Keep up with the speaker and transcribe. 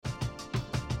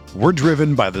We're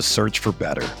driven by the search for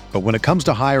better. But when it comes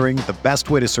to hiring, the best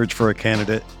way to search for a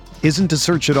candidate isn't to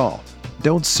search at all.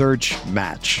 Don't search,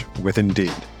 match with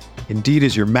Indeed. Indeed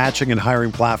is your matching and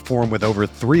hiring platform with over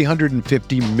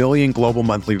 350 million global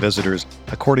monthly visitors,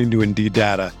 according to Indeed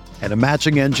data, and a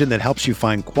matching engine that helps you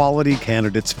find quality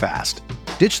candidates fast.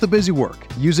 Ditch the busy work.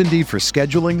 Use Indeed for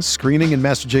scheduling, screening, and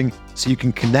messaging so you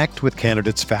can connect with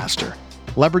candidates faster.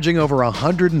 Leveraging over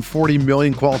 140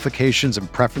 million qualifications and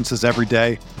preferences every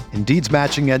day, Indeed's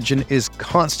matching engine is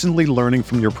constantly learning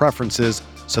from your preferences,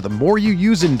 so the more you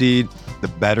use Indeed, the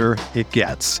better it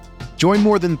gets. Join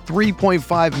more than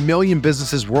 3.5 million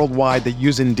businesses worldwide that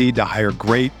use Indeed to hire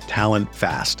great talent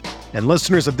fast. And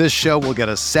listeners of this show will get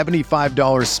a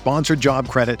 $75 sponsored job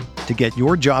credit to get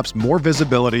your jobs more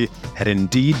visibility at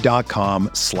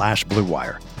Indeed.com/Blue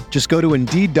Wire. Just go to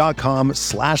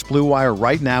Indeed.com/Blue Wire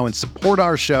right now and support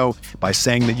our show by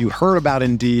saying that you heard about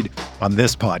Indeed on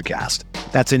this podcast.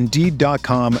 That's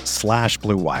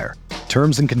Indeed.com/Blue Wire.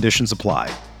 Terms and conditions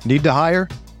apply. Need to hire?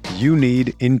 You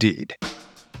need Indeed.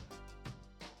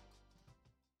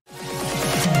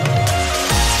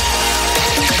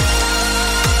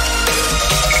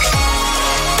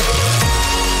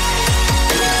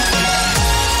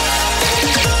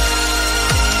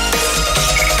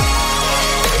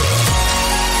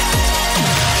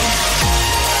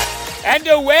 And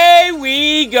away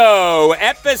we go,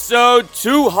 episode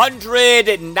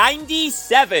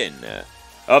 297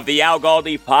 of the Al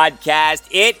Galdi podcast.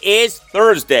 It is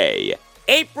Thursday,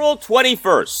 April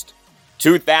 21st,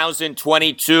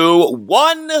 2022.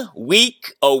 1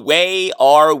 week away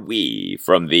are we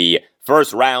from the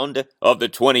first round of the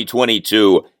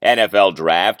 2022 NFL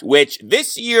Draft, which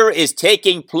this year is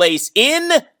taking place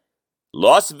in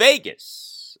Las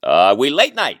Vegas. We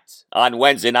late night on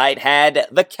Wednesday night had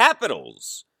the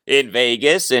Capitals in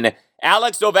Vegas, and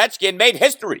Alex Ovechkin made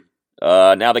history.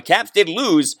 Now, the Caps did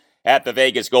lose at the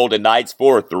Vegas Golden Knights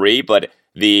 4-3, but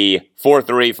the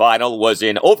 4-3 final was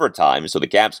in overtime, so the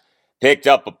Caps picked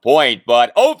up a point.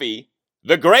 But Ovi,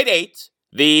 the Great Eight,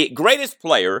 the greatest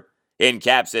player in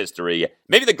Caps history,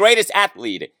 maybe the greatest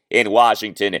athlete in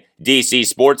Washington, D.C.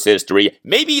 sports history,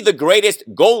 maybe the greatest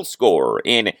goal scorer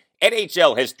in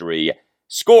NHL history,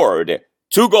 scored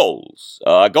 2 goals.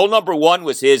 Goal number 1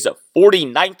 was his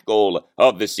 49th goal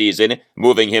of the season,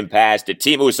 moving him past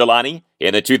Teemu Selanne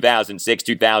in the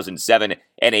 2006-2007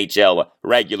 NHL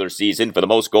regular season for the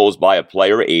most goals by a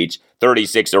player age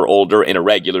 36 or older in a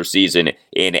regular season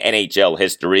in NHL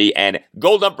history. And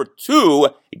goal number 2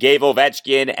 gave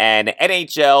Ovechkin an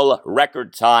NHL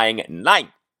record-tying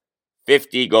 9th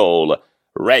 50-goal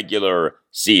regular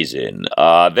season.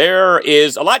 There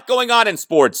is a lot going on in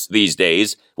sports these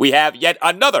days. We have yet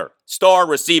another star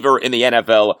receiver in the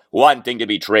NFL wanting to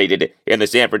be traded in the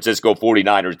San Francisco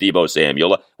 49ers, Deebo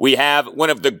Samuel. We have one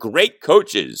of the great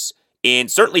coaches in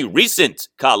certainly recent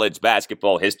college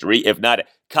basketball history, if not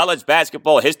college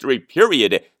basketball history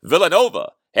period,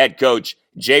 Villanova head coach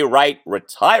Jay Wright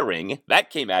retiring. That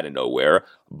came out of nowhere.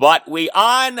 But we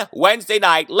on Wednesday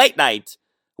night, late night,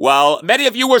 while many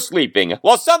of you were sleeping,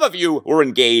 while some of you were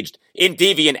engaged in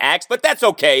deviant acts, but that's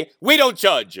okay. We don't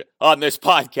judge on this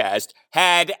podcast.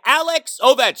 Had Alex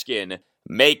Ovechkin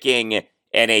making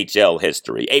NHL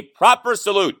history. A proper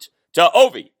salute to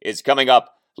Ovi is coming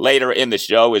up later in the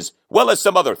show, as well as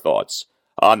some other thoughts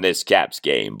on this Caps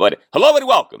game. But hello and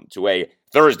welcome to a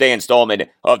Thursday installment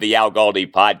of the Al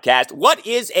Galdi podcast. What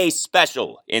is a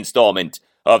special installment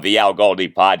of the Al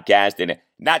Galdi podcast? And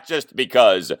not just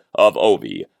because of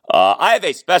Ovi. I have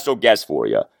a special guest for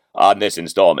you on this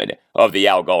installment of the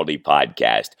Al Galdi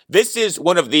podcast. This is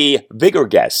one of the bigger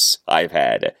guests I've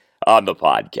had on the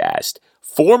podcast.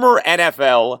 Former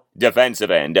NFL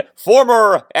defensive end,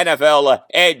 former NFL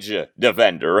edge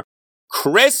defender,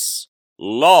 Chris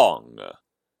Long.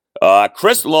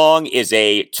 Chris Long is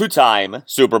a 2-time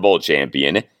Super Bowl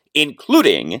champion,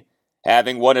 including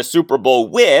having won a Super Bowl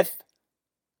with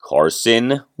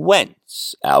Carson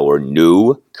Wentz, our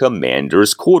new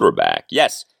Commanders quarterback.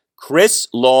 Yes, Chris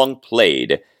Long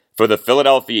played for the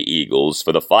Philadelphia Eagles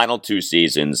for the final 2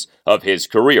 seasons of his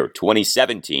career,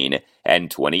 2017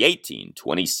 and 2018.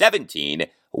 2017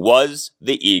 was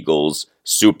the Eagles'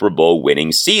 Super Bowl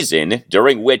winning season,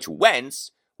 during which Wentz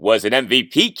was an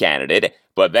MVP candidate,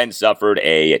 but then suffered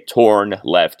a torn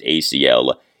left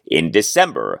ACL in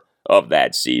December of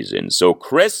that season. So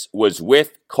Chris was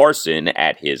with Carson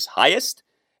at his highest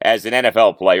as an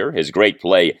NFL player, his great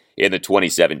play in the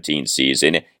 2017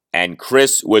 season, and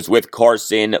Chris was with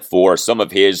Carson for some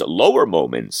of his lower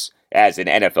moments as an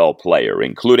NFL player,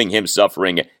 including him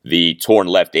suffering the torn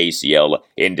left ACL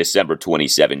in December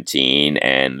 2017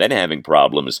 and then having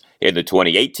problems in the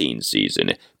 2018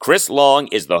 season. Chris Long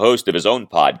is the host of his own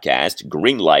podcast,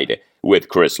 Greenlight with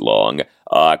Chris Long.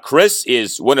 Chris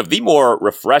is one of the more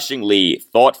refreshingly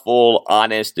thoughtful,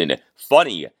 honest, and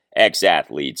funny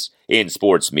ex-athletes in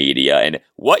sports media. And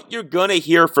what you're going to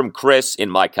hear from Chris in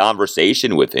my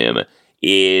conversation with him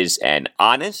is an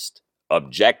honest,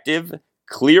 objective,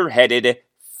 clear-headed,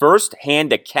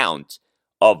 first-hand account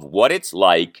of what it's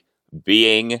like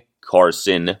being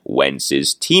Carson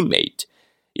Wentz's teammate.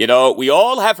 You know, we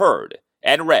all have heard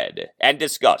and read and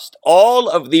discussed all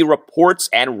of the reports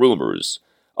and rumors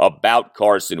about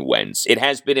Carson Wentz. It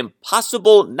has been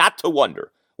impossible not to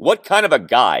wonder what kind of a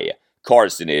guy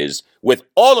Carson is with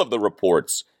all of the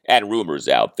reports and rumors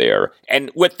out there,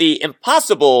 and with the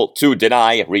impossible to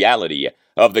deny reality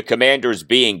of the Commanders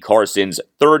being Carson's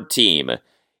third team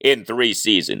in 3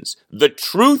 seasons. The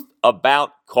truth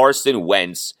about Carson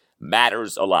Wentz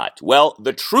matters a lot. Well,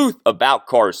 the truth about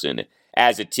Carson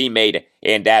as a teammate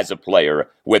and as a player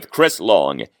with Chris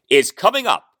Long is coming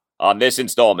up on this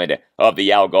installment of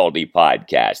the Al Galdi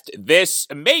podcast. This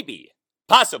maybe,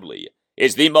 possibly,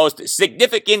 is the most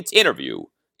significant interview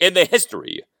in the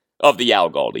history of the Al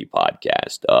Galdi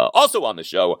podcast. Also on the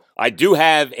show, I do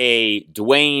have a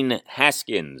Dwayne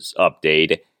Haskins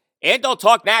update, and I'll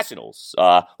talk Nationals.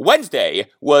 Wednesday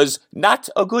was not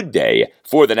a good day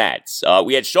for the Nats.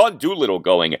 We had Sean Doolittle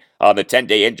going on the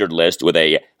 10-day injured list with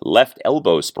a left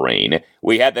elbow sprain.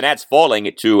 We had the Nats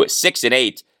falling to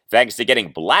 6-8 thanks to getting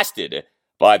blasted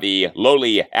by the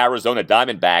lowly Arizona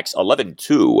Diamondbacks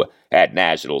 11-2 at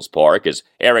Nationals Park as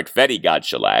Eric Fetty got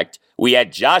shellacked. We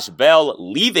had Josh Bell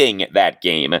leaving that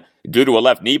game due to a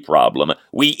left knee problem.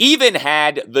 We even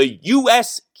had the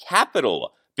U.S.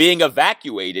 Capitol being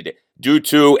evacuated due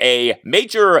to a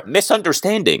major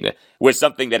misunderstanding with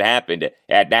something that happened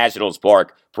at Nationals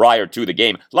Park prior to the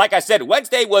game. Like I said,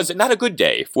 Wednesday was not a good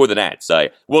day for the Nats.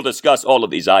 I will discuss all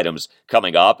of these items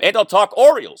coming up, and I'll talk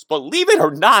Orioles. Believe it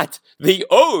or not, the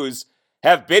O's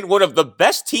have been one of the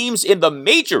best teams in the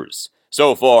majors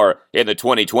so far in the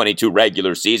 2022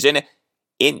 regular season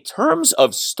in terms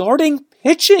of starting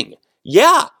pitching.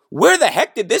 Yeah, where the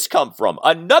heck did this come from?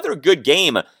 Another good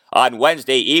game on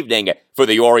Wednesday evening for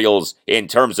the Orioles in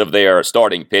terms of their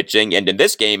starting pitching. And in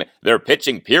this game, their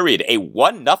pitching period, a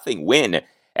 1-0 win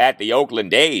at the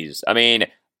Oakland A's. I mean,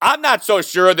 I'm not so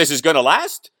sure this is going to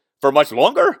last for much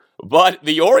longer, but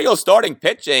the Orioles starting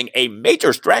pitching, a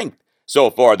major strength so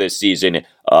far this season.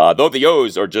 Though the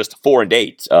O's are just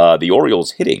 4-8, the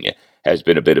Orioles hitting has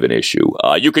been a bit of an issue.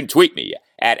 You can tweet me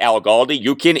at Al Galdi.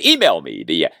 You can email me,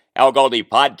 the Al Galdi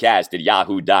podcast at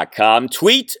yahoo.com.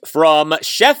 Tweet from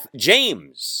Chef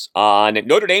James on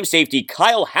Notre Dame safety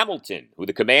Kyle Hamilton, who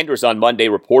the Commanders on Monday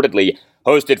reportedly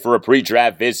hosted for a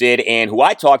pre-draft visit, and who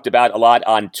I talked about a lot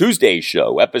on Tuesday's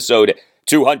show, episode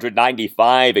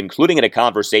 295, including in a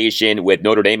conversation with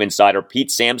Notre Dame insider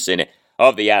Pete Sampson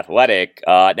of The Athletic.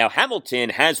 Now, Hamilton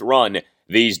has run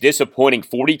these disappointing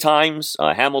 40 times.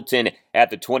 Hamilton at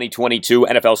the 2022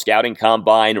 NFL Scouting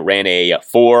Combine ran a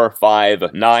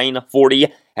 4.59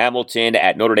 40. Hamilton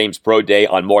at Notre Dame's Pro Day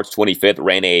on March 25th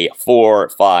ran a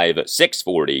 4.56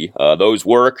 40. Those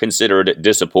were considered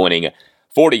disappointing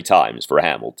 40 times for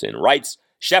Hamilton. Writes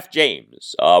Chef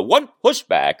James. One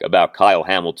pushback about Kyle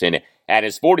Hamilton at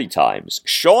his 40 times.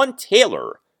 Sean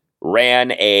Taylor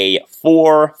ran a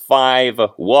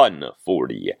 4.51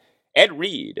 40. Ed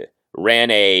Reed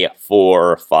ran a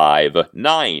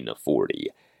 4.59 40.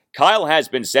 Kyle has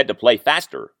been said to play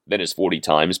faster than his 40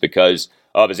 times because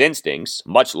of his instincts,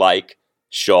 much like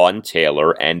Sean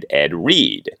Taylor and Ed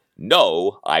Reed.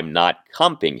 No, I'm not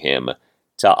comping him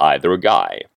to either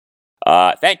guy.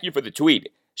 Thank you for the tweet,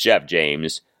 Chef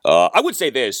James. I would say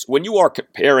this, when you are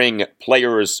comparing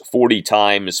players 40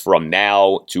 times from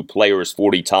now to players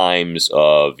 40 times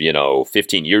of,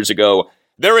 15 years ago,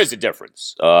 there is a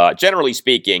difference. Generally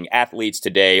speaking, athletes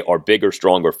today are bigger,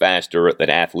 stronger, faster than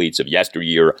athletes of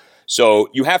yesteryear. So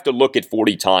you have to look at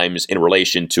 40 times in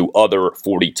relation to other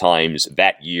 40 times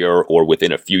that year or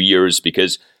within a few years,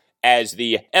 because as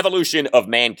the evolution of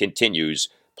man continues,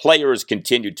 players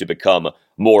continue to become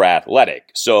more athletic.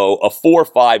 So a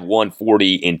 4.51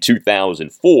 40 in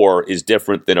 2004 is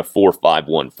different than a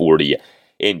 4.51 40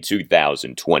 in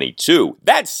 2022.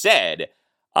 That said,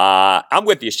 I'm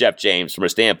with you, Chef James, from a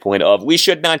standpoint of we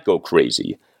should not go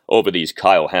crazy over these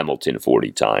Kyle Hamilton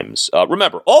 40 times.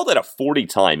 Remember, all that a 40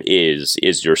 time is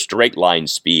your straight line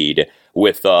speed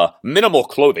with minimal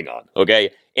clothing on,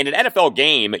 okay? In an NFL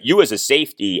game, you as a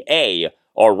safety, A,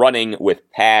 are running with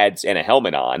pads and a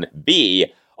helmet on,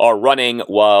 B, are running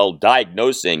while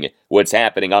diagnosing what's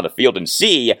happening on the field, and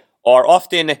C, are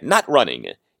often not running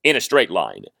in a straight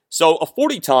line. So a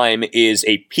 40 time is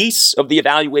a piece of the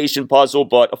evaluation puzzle,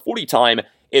 but a 40 time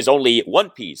is only one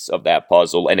piece of that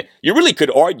puzzle. And you really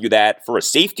could argue that for a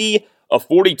safety, a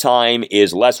 40 time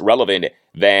is less relevant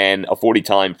than a 40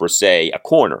 time for, say, a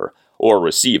corner or a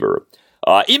receiver.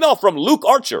 Email from Luke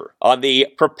Archer on the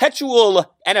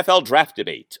perpetual NFL draft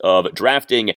debate of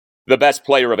drafting the best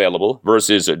player available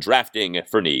versus drafting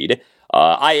for need.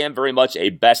 I am very much a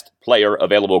best player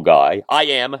available guy. I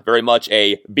am very much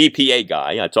a BPA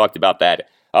guy. I talked about that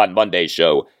on Monday's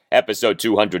show, episode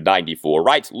 294.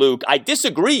 Right, Luke, I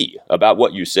disagree about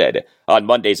what you said on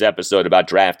Monday's episode about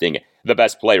drafting the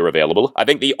best player available. I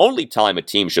think the only time a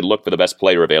team should look for the best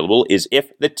player available is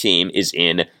if the team is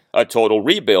in a total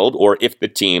rebuild or if the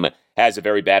team has a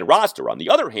very bad roster. On the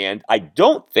other hand, I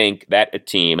don't think that a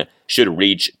team should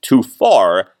reach too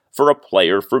far for a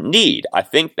player for need. I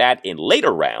think that in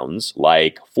later rounds,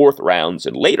 like fourth rounds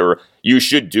and later, you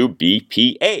should do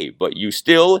BPA, but you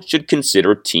still should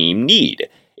consider team need.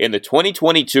 In the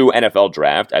 2022 NFL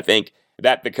Draft, I think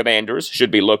that the Commanders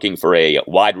should be looking for a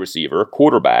wide receiver,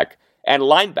 quarterback, and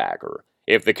linebacker.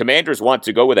 If the Commanders want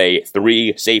to go with a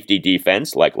 3-safety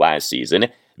defense like last season,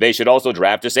 they should also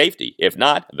draft a safety. If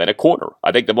not, then a corner.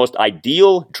 I think the most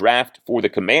ideal draft for the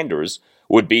Commanders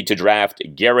would be to draft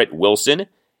Garrett Wilson,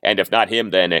 and if not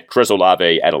him, then Chris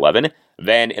Olave at 11.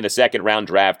 Then in the second round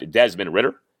draft, Desmond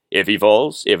Ridder, if he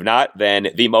falls. If not, then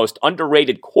the most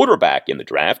underrated quarterback in the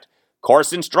draft,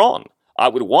 Carson Strong. I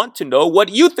would want to know what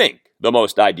you think the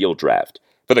most ideal draft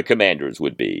for the Commanders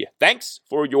would be. Thanks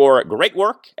for your great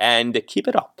work, and keep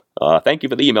it up. Thank you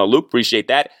for the email, Luke. Appreciate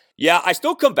that. Yeah, I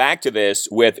still come back to this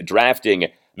with drafting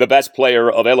the best player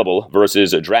available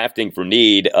versus drafting for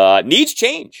need. Needs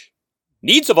change.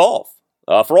 Needs evolve.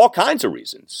 For all kinds of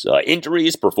reasons,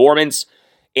 injuries, performance.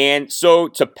 And so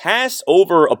to pass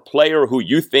over a player who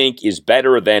you think is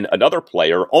better than another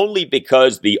player only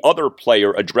because the other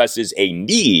player addresses a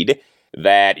need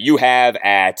that you have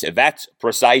at that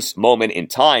precise moment in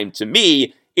time, to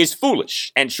me, is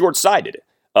foolish and short-sighted.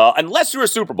 Unless you're a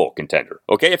Super Bowl contender,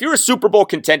 okay? If you're a Super Bowl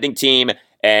contending team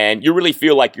and you really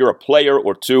feel like you're a player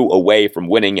or two away from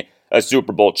winning a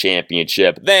Super Bowl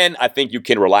championship, then I think you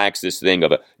can relax this thing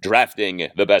of drafting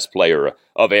the best player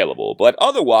available. But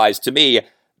otherwise, to me,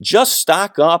 just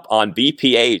stock up on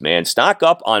BPA, man. Stock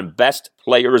up on best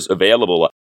players available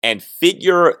and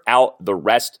figure out the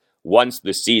rest once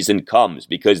the season comes,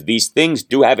 because these things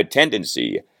do have a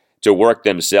tendency to work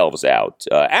themselves out.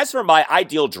 As for my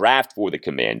ideal draft for the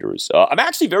Commanders, I'm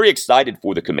actually very excited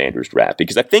for the Commanders draft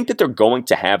because I think that they're going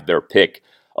to have their pick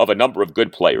of a number of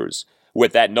good players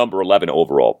with that number 11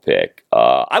 overall pick.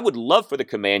 I would love for the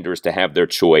Commanders to have their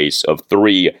choice of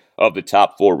 3 of the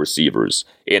top 4 receivers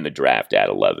in the draft at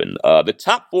 11. The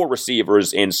top 4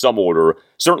 receivers in some order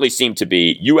certainly seem to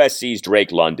be USC's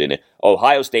Drake London,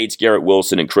 Ohio State's Garrett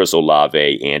Wilson and Chris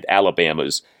Olave, and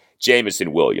Alabama's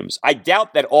Jameson Williams. I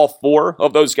doubt that all 4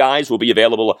 of those guys will be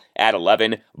available at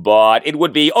 11, but it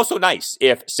would be also nice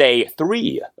if, say,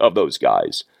 3 of those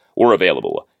guys were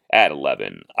available at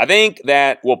 11. I think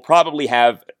that we'll probably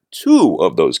have 2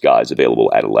 of those guys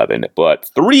available at 11, but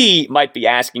 3 might be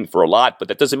asking for a lot, but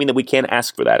that doesn't mean that we can't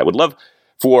ask for that. I would love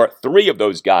for 3 of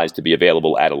those guys to be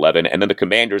available at 11, and then the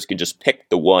Commanders can just pick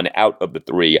the one out of the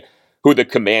 3 who the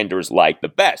Commanders like the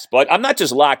best. But I'm not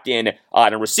just locked in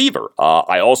on a receiver.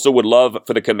 I also would love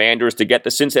for the Commanders to get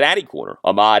the Cincinnati corner,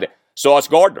 Ahmad Sauce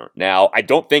Gardner. Now, I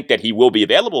don't think that he will be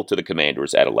available to the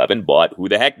Commanders at 11, but who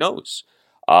the heck knows?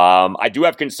 I do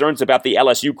have concerns about the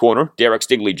LSU corner, Derek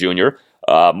Stingley Jr.,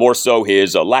 more so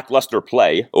his lackluster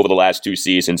play over the last 2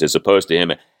 seasons as opposed to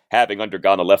him having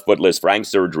undergone a left foot Liz Frank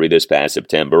surgery this past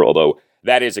September, although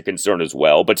that is a concern as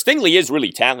well. But Stingley is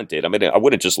really talented. I mean, I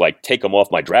wouldn't just take him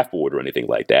off my draft board or anything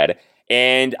like that.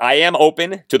 And I am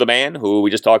open to the man who we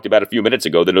just talked about a few minutes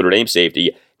ago, the Notre Dame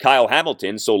safety, Kyle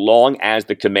Hamilton, so long as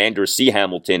the Commanders see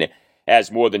Hamilton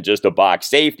as more than just a box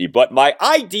safety. But my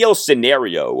ideal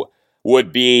scenario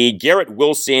would be Garrett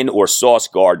Wilson or Sauce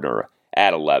Gardner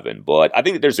at 11. But I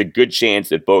think that there's a good chance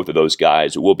that both of those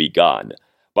guys will be gone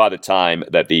by the time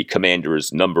that the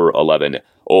Commanders' number 11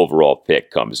 overall pick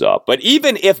comes up. But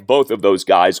even if both of those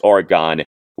guys are gone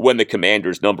when the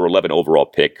Commanders' number 11 overall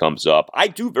pick comes up, I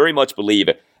do very much believe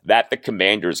that the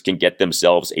Commanders can get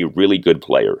themselves a really good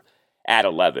player at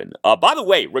 11. By the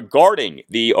way, regarding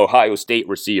the Ohio State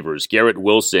receivers, Garrett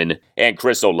Wilson and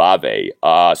Chris Olave,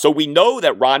 so we know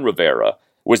that Ron Rivera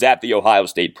was at the Ohio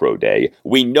State Pro Day.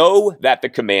 We know that the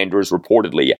Commanders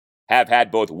reportedly have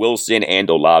had both Wilson and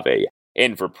Olave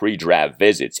in for pre-draft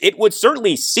visits. It would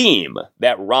certainly seem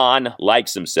that Ron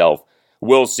likes himself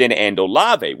Wilson and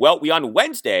Olave. Well, we on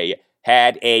Wednesday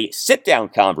had a sit-down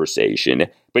conversation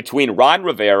between Ron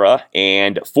Rivera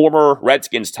and former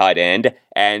Redskins tight end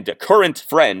and current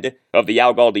friend of the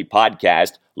Al Galdi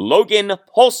podcast, Logan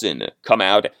Paulsen, come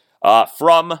out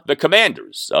from the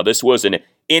Commanders. This was an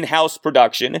in-house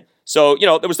production, so,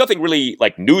 there was nothing really,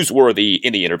 newsworthy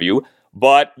in the interview,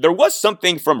 but there was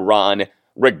something from Ron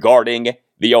regarding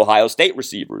the Ohio State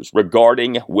receivers,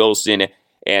 regarding Wilson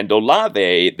and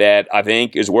Olave that I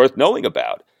think is worth knowing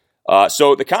about.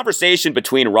 So the conversation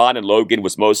between Ron and Logan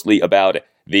was mostly about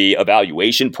the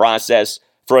evaluation process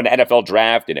for an NFL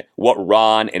draft and what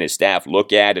Ron and his staff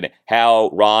look at and how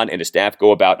Ron and his staff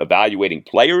go about evaluating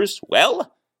players.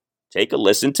 Well, take a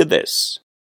listen to this.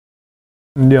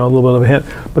 A little bit of a hint,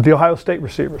 but the Ohio State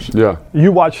receivers. Yeah.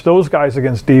 You watch those guys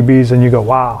against DBs and you go,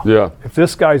 wow. Yeah. If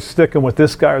this guy's sticking with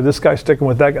this guy or this guy's sticking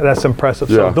with that guy, that's impressive.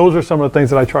 Yeah. So those are some of the things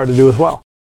that I try to do as well.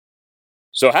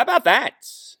 So how about that?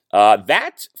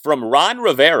 That from Ron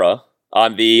Rivera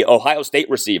on the Ohio State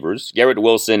receivers, Garrett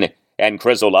Wilson and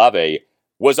Chris Olave,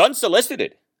 was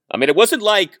unsolicited. I mean, it wasn't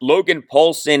like Logan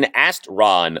Paulsen asked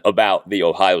Ron about the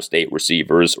Ohio State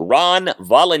receivers. Ron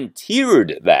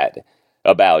volunteered that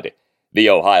about the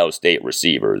Ohio State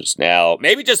receivers. Now,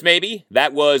 maybe, just maybe,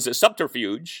 that was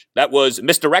subterfuge. That was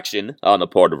misdirection on the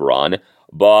part of Ron.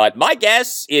 But my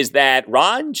guess is that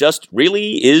Ron just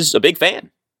really is a big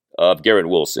fan of Garrett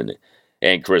Wilson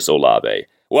and Chris Olave.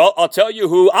 Well, I'll tell you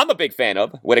who I'm a big fan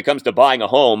of when it comes to buying a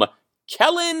home,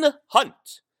 Kellen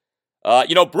Hunt.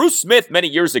 Bruce Smith many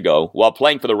years ago, while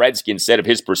playing for the Redskins, said of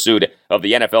his pursuit of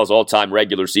the NFL's all-time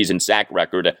regular season sack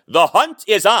record, "The hunt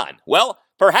is on." Well,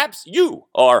 perhaps you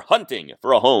are hunting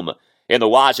for a home in the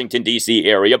Washington, D.C.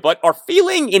 area, but are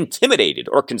feeling intimidated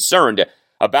or concerned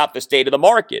about the state of the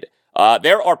market.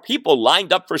 There are people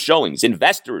lined up for showings,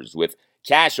 investors with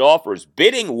cash offers,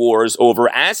 bidding wars over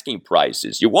asking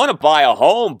prices. You want to buy a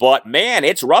home, but man,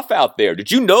 it's rough out there.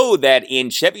 Did you know that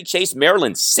in Chevy Chase,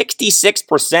 Maryland,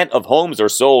 66% of homes are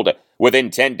sold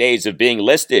within 10 days of being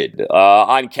listed?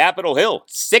 On Capitol Hill,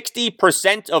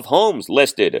 60% of homes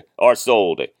listed are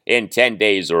sold in 10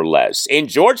 days or less. In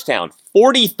Georgetown,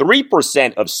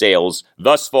 43% of sales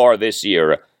thus far this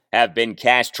year have been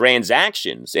cash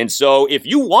transactions. And so if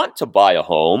you want to buy a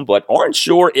home but aren't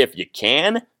sure if you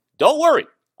can, don't worry.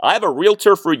 I have a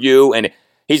realtor for you, and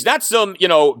he's not some,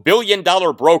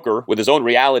 billion-dollar broker with his own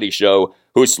reality show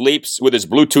who sleeps with his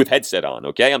Bluetooth headset on,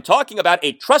 okay? I'm talking about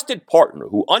a trusted partner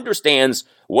who understands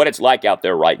what it's like out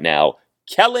there right now,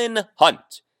 Kellen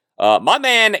Hunt. My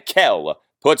man, Kel,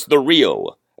 puts the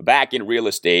real back in real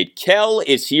estate. Kel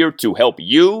is here to help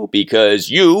you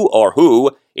because you are who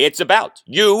it's about.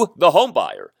 You, the home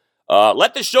buyer.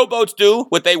 Let the showboats do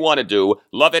what they want to do.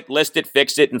 Love it, list it,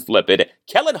 fix it, and flip it.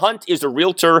 Kellen Hunt is a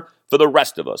realtor for the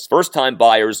rest of us. First-time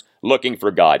buyers looking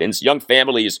for guidance. Young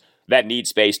families that need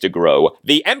space to grow.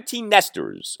 The empty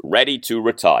nesters ready to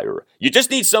retire. You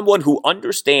just need someone who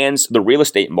understands the real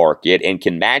estate market and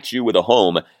can match you with a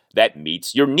home that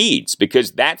meets your needs,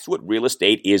 because that's what real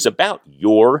estate is about.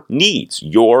 Your needs,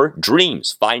 your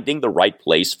dreams, finding the right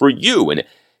place for you. And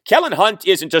Kellen Hunt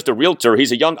isn't just a realtor.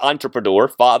 He's a young entrepreneur,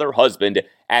 father, husband,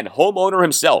 and homeowner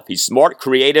himself. He's smart,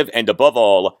 creative, and above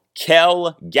all,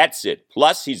 Kel gets it.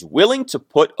 Plus, he's willing to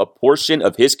put a portion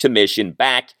of his commission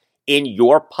back in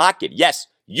your pocket. Yes,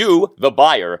 you, the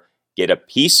buyer, get a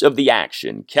piece of the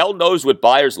action. Kel knows what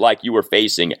buyers like you are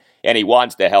facing, and he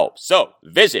wants to help. So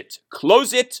visit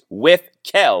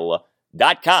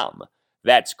closeitwithkel.com.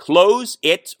 That's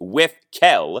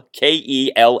closeitwithkel,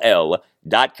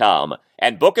 Kell.com,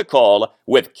 and book a call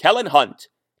with Kellen Hunt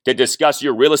to discuss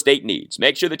your real estate needs.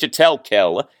 Make sure that you tell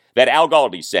Kel that Al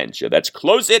Galdi sent you. That's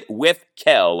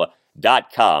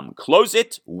closeitwithkel.com.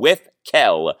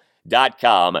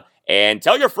 Closeitwithkel.com. And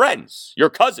tell your friends, your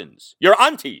cousins, your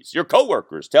aunties, your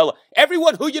coworkers, tell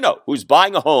everyone who you know who's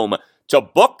buying a home to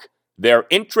book their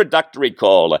introductory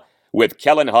call with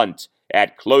Kellen Hunt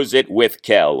at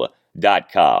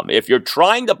closeitwithkel.com. If you're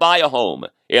trying to buy a home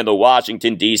in the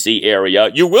Washington, D.C. area,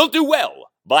 you will do well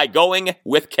by going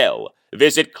with Kel.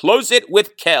 Visit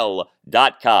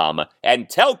closeitwithkel.com and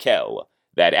tell Kel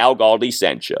that Al Galdi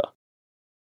sent you.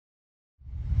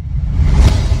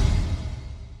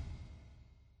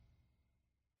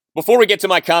 Before we get to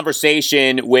my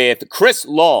conversation with Chris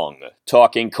Long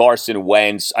talking Carson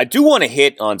Wentz, I do want to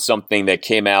hit on something that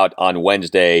came out on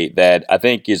Wednesday that I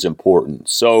think is important.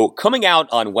 So coming out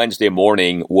on Wednesday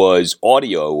morning was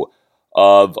audio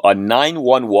of a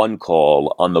 911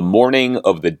 call on the morning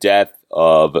of the death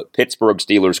of Pittsburgh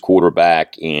Steelers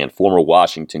quarterback and former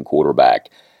Washington quarterback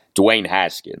Dwayne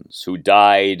Haskins, who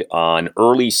died on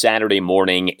early Saturday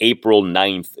morning, April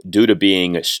 9th, due to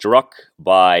being struck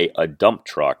by a dump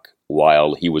truck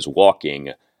while he was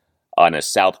walking on a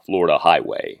South Florida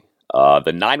highway.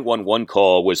 The 911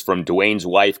 call was from Dwayne's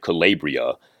wife,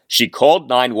 Calabria. She called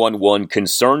 911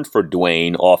 concerned for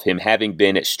Dwayne off him having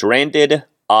been stranded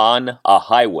on a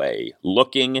highway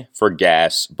looking for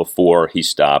gas before he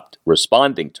stopped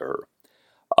responding to her.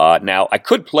 Now, I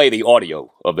could play the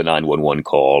audio of the 911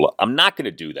 call. I'm not going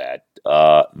to do that.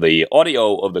 The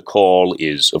audio of the call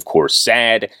is, of course,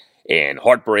 sad and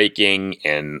heartbreaking,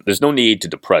 and there's no need to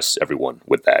depress everyone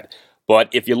with that. But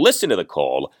if you listen to the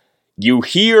call, you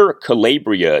hear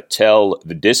Calabria tell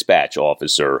the dispatch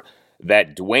officer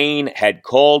that Dwayne had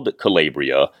called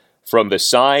Calabria from the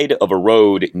side of a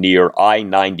road near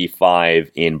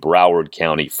I-95 in Broward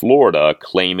County, Florida,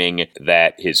 claiming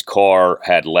that his car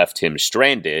had left him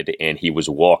stranded and he was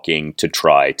walking to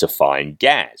try to find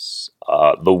gas.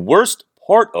 The worst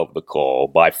part of the call,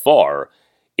 by far,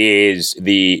 is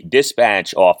the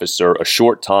dispatch officer a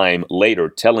short time later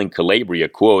telling Calabria,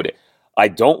 quote, "I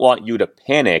don't want you to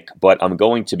panic, but I'm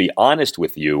going to be honest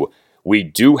with you. We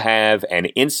do have an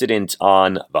incident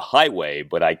on the highway,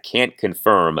 but I can't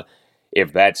confirm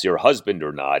if that's your husband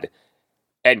or not,"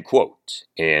 end quote.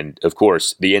 And, of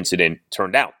course, the incident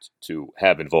turned out to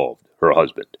have involved her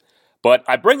husband. But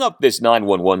I bring up this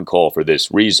 911 call for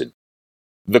this reason.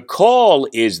 The call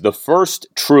is the first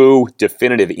true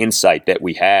definitive insight that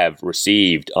we have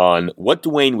received on what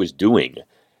Dwayne was doing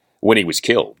when he was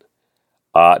killed.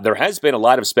 There has been a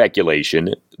lot of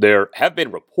speculation. There have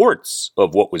been reports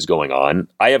of what was going on.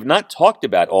 I have not talked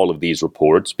about all of these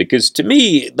reports because, to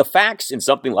me, the facts in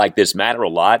something like this matter a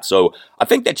lot. So I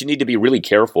think that you need to be really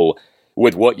careful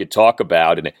with what you talk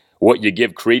about and what you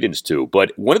give credence to.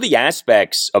 But one of the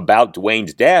aspects about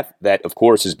Dwayne's death that, of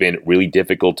course, has been really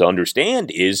difficult to understand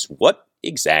is what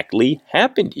exactly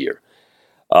happened here.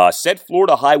 Said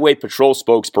Florida Highway Patrol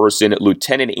spokesperson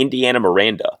Lieutenant Indiana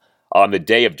Miranda on the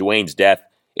day of Dwayne's death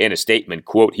in a statement,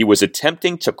 quote, "He was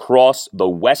attempting to cross the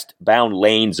westbound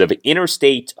lanes of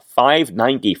Interstate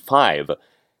 595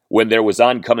 when there was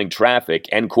oncoming traffic,"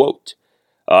 end quote.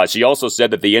 She also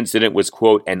said that the incident was,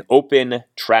 quote, "an open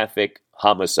traffic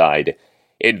homicide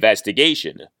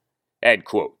investigation," end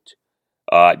quote.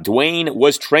 Dwayne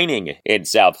was training in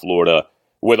South Florida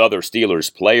with other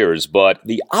Steelers players, but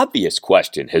the obvious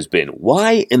question has been,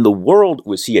 why in the world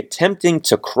was he attempting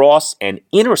to cross an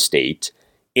interstate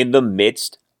in the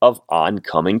midst of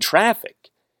oncoming traffic?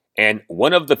 And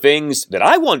one of the things that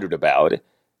I wondered about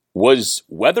was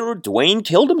whether Dwayne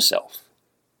killed himself.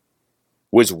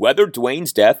 Was whether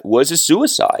Dwayne's death was a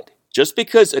suicide. Just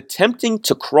because attempting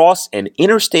to cross an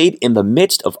interstate in the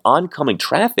midst of oncoming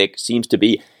traffic seems to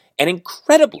be an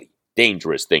incredibly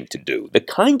dangerous thing to do, the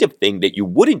kind of thing that you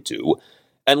wouldn't do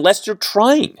unless you're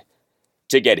trying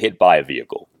to get hit by a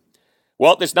vehicle.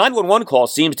 Well, this 911 call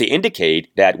seems to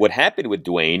indicate that what happened with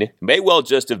Dwayne may well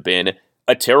just have been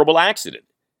a terrible accident,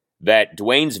 that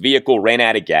Dwayne's vehicle ran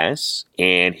out of gas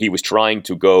and he was trying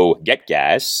to go get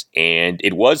gas, and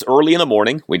it was early in the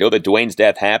morning. We know that Dwayne's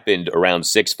death happened around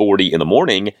 6:40 in the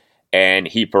morning, and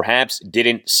he perhaps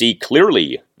didn't see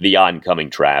clearly the oncoming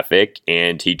traffic,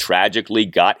 and he tragically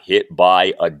got hit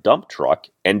by a dump truck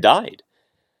and died.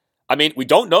 I mean, we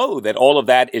don't know that all of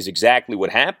that is exactly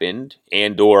what happened,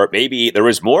 and or maybe there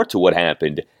is more to what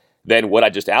happened than what I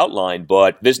just outlined,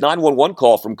 but this 911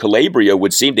 call from Calabria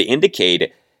would seem to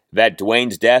indicate that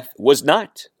Dwayne's death was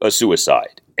not a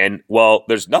suicide. And while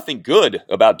there's nothing good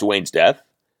about Dwayne's death,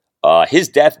 his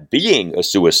death being a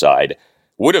suicide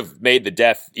would have made the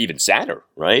death even sadder,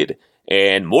 right?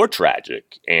 And more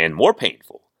tragic and more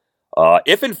painful.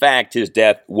 If, in fact, his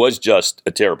death was just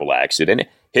a terrible accident,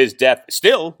 his death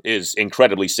still is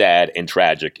incredibly sad and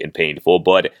tragic and painful,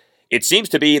 but it seems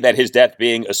to be that his death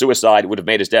being a suicide would have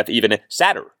made his death even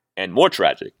sadder and more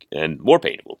tragic and more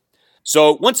painful.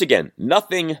 So, once again,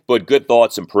 nothing but good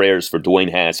thoughts and prayers for Dwayne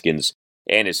Haskins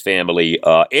and his family.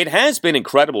 It has been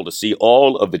incredible to see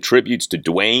all of the tributes to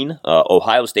Dwayne.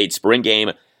 Ohio State spring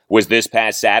game was this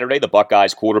past Saturday. The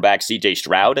Buckeyes quarterback C.J.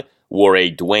 Stroud wore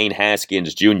a Dwayne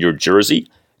Haskins Jr. jersey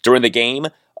during the game.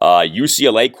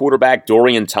 UCLA quarterback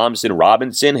Dorian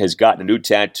Thompson-Robinson has gotten a new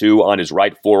tattoo on his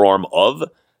right forearm of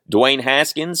Dwayne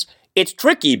Haskins. It's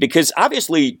tricky because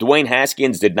obviously Dwayne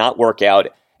Haskins did not work out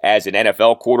as an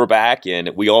NFL quarterback, and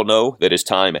we all know that his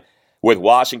time with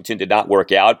Washington did not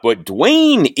work out, but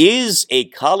Dwayne is a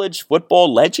college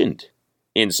football legend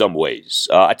in some ways.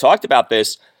 I talked about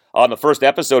this on the first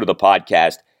episode of the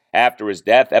podcast after his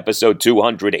death, episode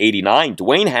 289.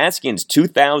 Dwayne Haskins'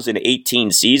 2018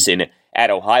 season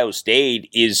at Ohio State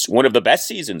is one of the best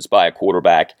seasons by a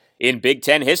quarterback in Big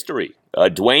Ten history.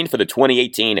 Dwayne, for the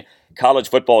 2018 college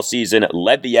football season,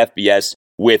 led the FBS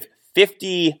with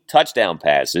 50 touchdown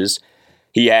passes.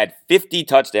 He had 50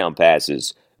 touchdown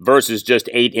passes versus just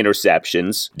 8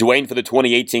 interceptions. Dwayne, for the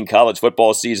 2018 college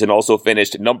football season, also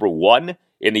finished number 1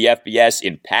 in the FBS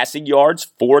in passing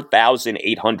yards,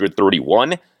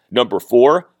 4,831. Number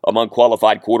 4 among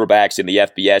qualified quarterbacks in the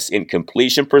FBS in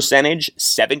completion percentage,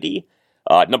 70.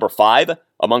 Number 5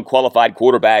 among qualified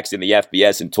quarterbacks in the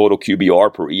FBS in total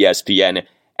QBR per ESPN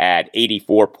at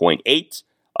 84.8.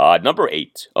 Number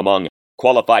 8 among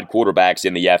qualified quarterbacks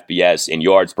in the FBS in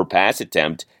yards per pass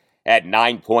attempt at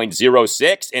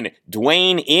 9.06. And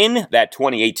Dwayne, in that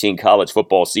 2018 college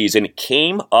football season,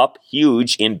 came up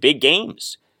huge in big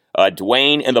games.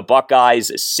 Dwayne and the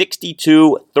Buckeyes'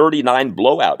 62-39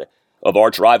 blowout of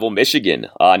arch rival Michigan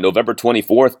on November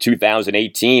 24th,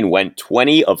 2018, went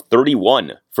 20 of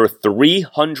 31 for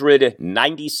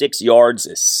 396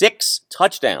 yards, 6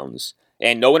 touchdowns,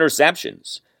 and no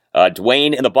interceptions.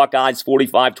 Dwayne and the Buckeyes'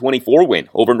 45-24 win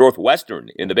over Northwestern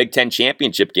in the Big Ten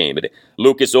championship game at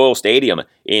Lucas Oil Stadium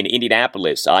in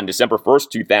Indianapolis on December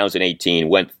 1st, 2018,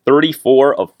 went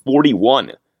 34 of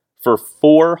 41 for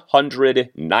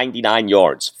 499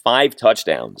 yards, 5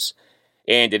 touchdowns,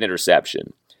 and an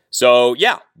interception. So,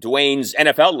 yeah, Dwayne's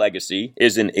NFL legacy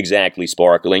isn't exactly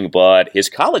sparkling, but his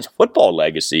college football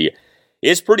legacy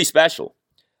is pretty special.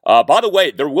 By the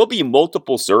way, there will be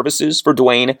multiple services for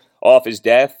Dwayne off his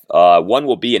death. One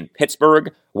will be in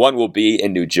Pittsburgh, one will be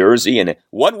in New Jersey, and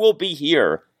one will be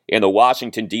here in the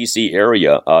Washington, D.C.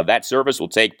 area. That service will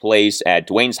take place at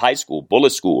Dwayne's High School,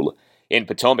 Bullis School, in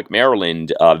Potomac,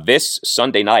 Maryland, this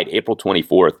Sunday night, April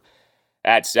 24th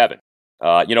at 7.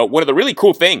 One of the really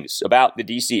cool things about the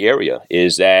D.C. area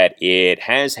is that it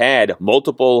has had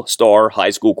multiple star high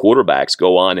school quarterbacks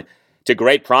go on to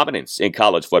great prominence in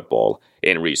college football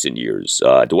in recent years.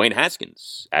 Dwayne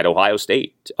Haskins at Ohio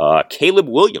State. Caleb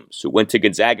Williams, who went to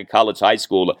Gonzaga College High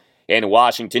School in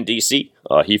Washington, D.C.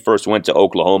 He first went to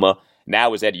Oklahoma,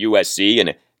 now is at USC,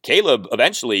 and Caleb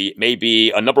eventually may be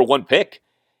a number 1 pick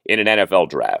in an NFL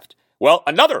draft. Well,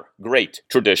 another great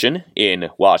tradition in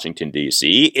Washington,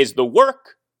 D.C. is the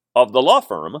work of the law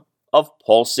firm of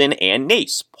Paulson and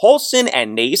Nace. Paulson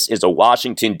and Nace is a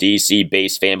Washington,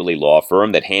 D.C.-based family law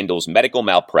firm that handles medical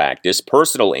malpractice,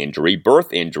 personal injury,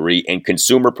 birth injury, and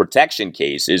consumer protection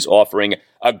cases, offering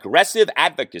aggressive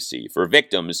advocacy for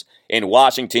victims in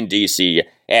Washington, D.C.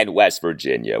 and West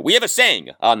Virginia. We have a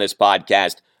saying on this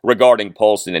podcast regarding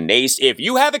Paulson and Nace: if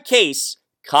you have a case,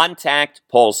 contact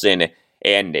Paulson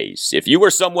and Nace. If you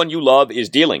or someone you love is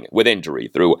dealing with injury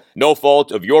through no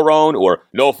fault of your own or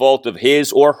no fault of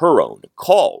his or her own,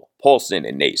 call Paulson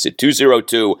and Nace at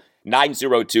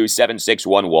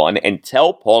 202-902-7611 and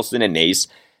tell Paulson and Nace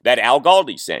that Al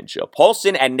Galdi sent you.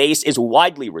 Paulson and Nace is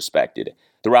widely respected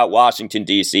throughout Washington,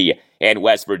 D.C. and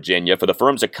West Virginia for the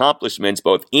firm's accomplishments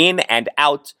both in and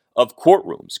out of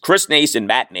courtrooms. Chris Nace and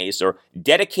Matt Nace are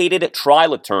dedicated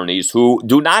trial attorneys who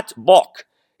do not balk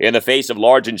in the face of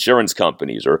large insurance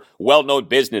companies or well-known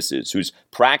businesses whose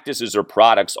practices or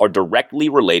products are directly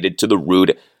related to the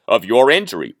root of your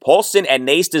injury. Paulson and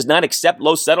Nace does not accept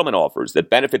low settlement offers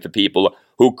that benefit the people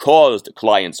who caused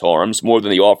clients harms more than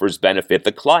the offers benefit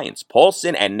the clients.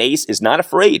 Paulson and Nace is not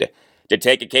afraid to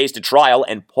take a case to trial,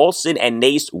 and Paulson and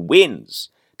Nace wins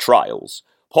trials.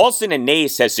 Paulson and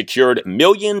Nace has secured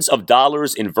millions of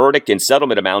dollars in verdict and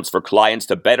settlement amounts for clients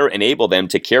to better enable them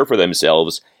to care for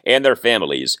themselves and their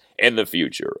families in the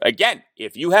future. Again,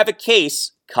 if you have a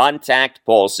case, contact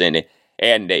Paulson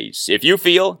and Nace. If you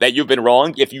feel that you've been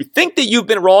wrong, if you think that you've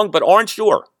been wrong but aren't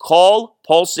sure, call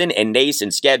Paulson and Nace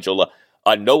and schedule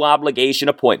a no-obligation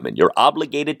appointment. You're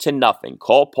obligated to nothing.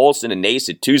 Call Paulson and Nace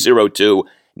at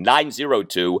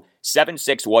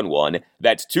 202-902-7611.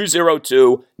 That's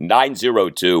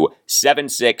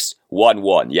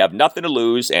 202-902-7611. You have nothing to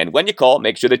lose, and when you call,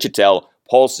 make sure that you tell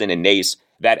Paulson and Nace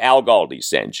that Al Galdi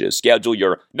sent you. Schedule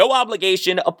your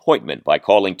no-obligation appointment by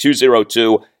calling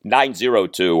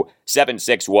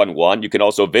 202-902-7611. You can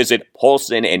also visit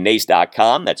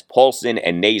paulsonandnace.com. That's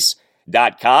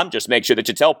paulsonandnace.com. Just make sure that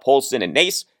you tell Paulson and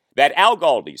Nace that Al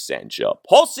Galdi sent you.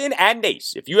 Paulson and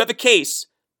Nace, if you have a case,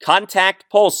 contact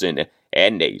Paulson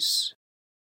and Nace.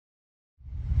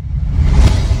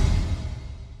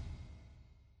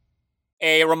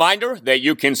 A reminder that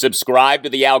you can subscribe to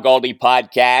the Al Galdi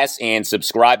podcast, and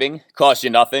subscribing costs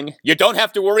you nothing. You don't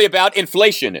have to worry about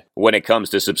inflation when it comes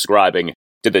to subscribing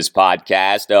to this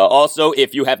podcast. Also,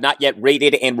 if you have not yet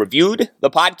rated and reviewed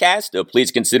the podcast, please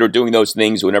consider doing those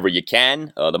things whenever you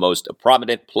can. The most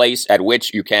prominent place at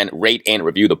which you can rate and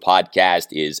review the podcast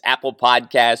is Apple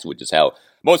Podcasts, which is how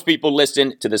most people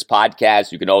listen to this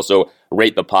podcast. You can also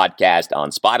rate the podcast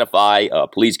on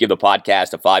Spotify. Please give the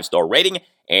podcast a 5-star rating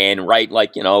and write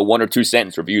 1 or 2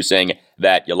 sentence review saying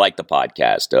that you like the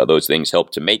podcast. Those things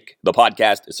help to make the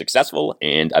podcast successful,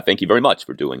 and I thank you very much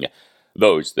for doing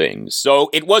those things. So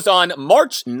it was on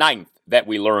March 9th that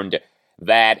we learned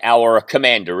that our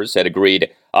Commanders had agreed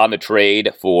on the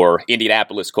trade for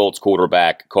Indianapolis Colts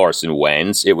quarterback Carson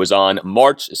Wentz. It was on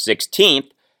March 16th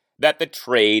that the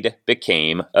trade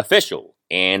became official.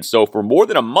 And so for more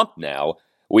than a month now,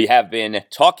 we have been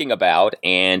talking about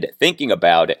and thinking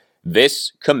about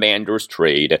this Commanders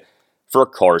trade for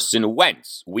Carson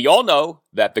Wentz. We all know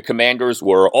that the Commanders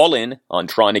were all in on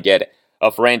trying to get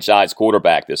a franchise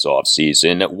quarterback this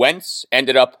offseason. Wentz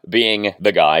ended up being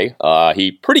the guy.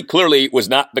 He pretty clearly was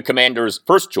not the Commanders'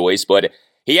 first choice, but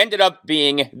he ended up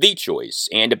being the choice.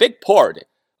 And a big part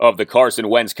of the Carson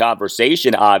Wentz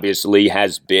conversation, obviously,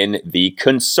 has been the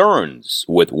concerns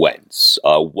with Wentz.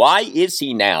 Why is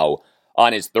he now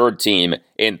on his third team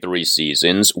in 3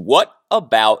 seasons? What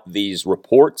about these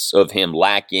reports of him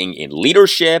lacking in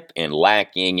leadership and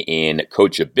lacking in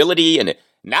coachability and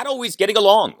not always getting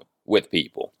along with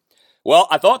people? Well,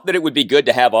 I thought that it would be good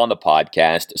to have on the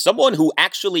podcast someone who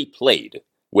actually played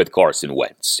with Carson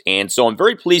Wentz. And so I'm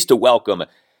very pleased to welcome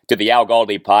to the Al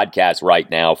Galdi podcast right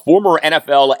now former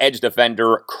NFL edge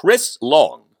defender Chris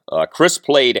Long. Chris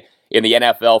played in the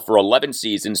NFL for 11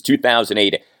 seasons,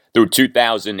 2008 through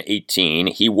 2018.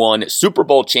 He won Super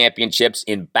Bowl championships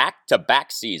in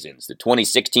back-to-back seasons, the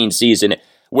 2016 season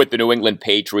with the New England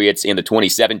Patriots and the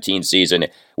 2017 season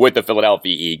with the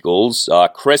Philadelphia Eagles.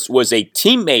 Chris was a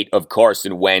teammate of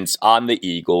Carson Wentz on the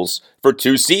Eagles for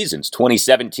 2 seasons,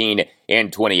 2017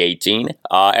 and 2018.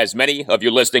 As many of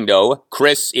you listening know,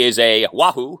 Chris is a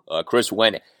Wahoo. Chris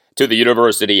went to the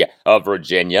University of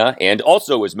Virginia. And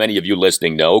also, as many of you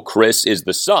listening know, Chris is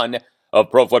the son of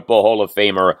Pro Football Hall of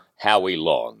Famer Howie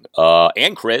Long.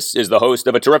 And Chris is the host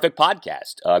of a terrific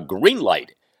podcast,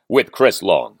 Greenlight with Chris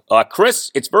Long.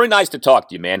 Chris, it's very nice to talk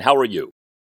to you, man. How are you?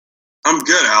 I'm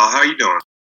good, Al. How are you doing?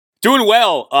 Doing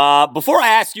well. Before I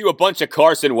ask you a bunch of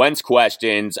Carson Wentz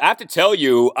questions, I have to tell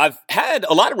you, I've had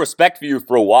a lot of respect for you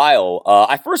for a while.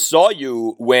 I first saw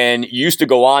you when you used to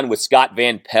go on with Scott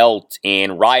Van Pelt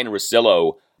and Ryan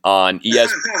Russillo on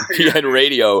ESPN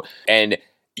Radio, and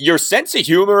your sense of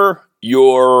humor,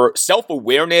 your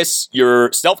self-awareness,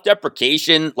 your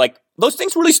self-deprecation, those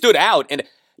things really stood out. And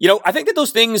I think that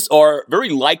those things are very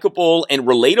likable and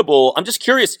relatable. I'm just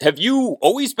curious, have you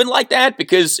always been like that?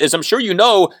 Because as I'm sure you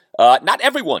know, not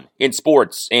everyone in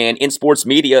sports and in sports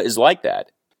media is like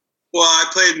that. Well, I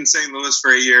played in St. Louis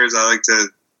for 8 years. I like to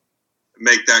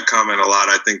make that comment a lot.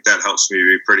 I think that helps me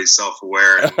be pretty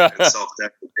self-aware and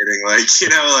self-deprecating.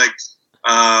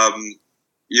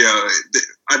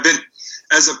 I've been,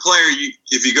 as a player,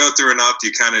 if you go through enough,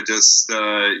 you kind of just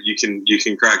you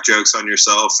can crack jokes on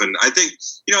yourself. And I think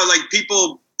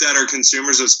people that are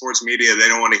consumers of sports media, they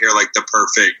don't want to hear the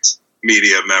perfect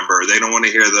media member. They don't want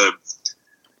to hear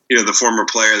the former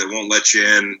player that won't let you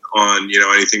in on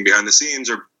anything behind the scenes,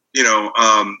 or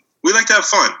we like to have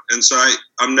fun. And so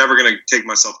I'm never going to take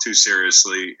myself too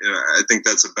seriously. I think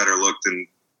that's a better look than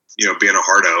being a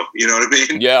hardo. You know what I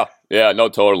mean? Yeah, no,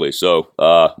 totally. So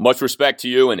much respect to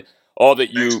you and all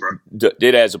that you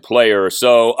did as a player.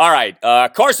 So, all right,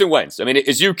 Carson Wentz. I mean,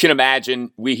 as you can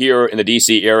imagine, we here in the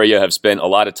D.C. area have spent a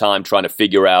lot of time trying to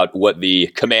figure out what the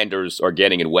Commanders are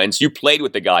getting in Wentz. You played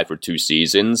with the guy for 2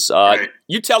 seasons. Right.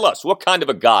 You tell us, what kind of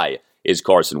a guy is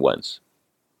Carson Wentz?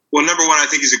 Well, number one, I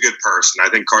think he's a good person. I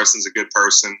think Carson's a good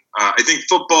person. I think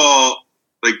football,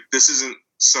 this isn't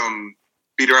some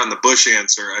beat around the bush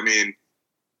answer. I mean,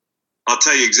 I'll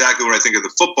tell you exactly what I think of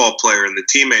the football player and the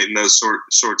teammate and those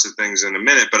sorts of things in a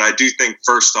minute. But I do think,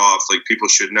 first off, people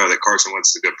should know that Carson Wentz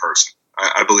is a good person.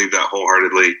 I believe that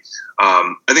wholeheartedly.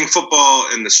 I think football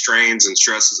and the strains and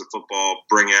stresses of football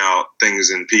bring out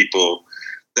things in people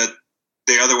that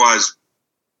they otherwise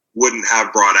wouldn't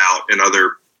have brought out in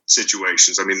other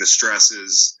situations. I mean, the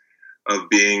stresses of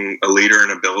being a leader in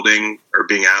a building, or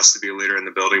being asked to be a leader in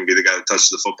the building, be the guy that touches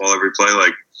the football every play.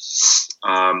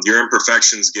 Your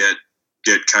imperfections get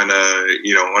kind of,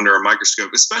 under a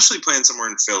microscope, especially playing somewhere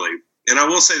in Philly. And I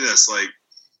will say this,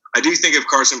 I do think if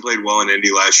Carson played well in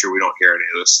Indy last year, we don't hear any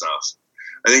of this stuff.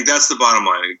 I think that's the bottom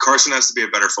line. Carson has to be a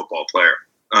better football player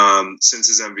since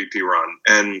his MVP run.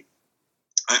 And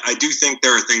I do think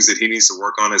there are things that he needs to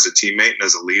work on as a teammate and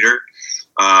as a leader.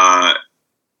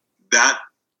 That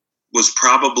was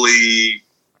probably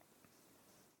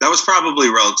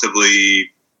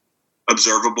relatively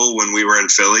observable when we were in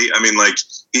Philly. I mean,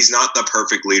 He's not the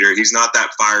perfect leader. He's not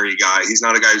that fiery guy. He's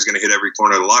not a guy who's going to hit every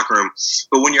corner of the locker room.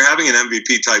 But when you're having an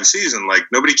MVP type season, like,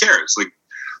 nobody cares. Like,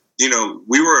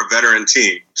 we were a veteran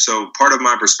team. So part of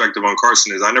my perspective on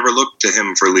Carson is I never looked to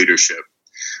him for leadership.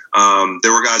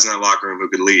 There were guys in that locker room who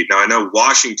could lead. Now, I know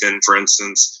Washington, for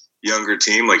instance, younger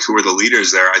team, like, who are the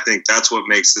leaders there? I think that's what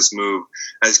makes this move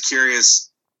as curious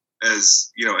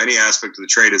as, any aspect of the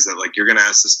trade is that, like, you're going to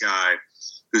ask this guy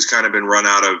who's kind of been run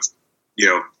out of,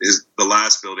 the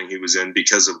last building he was in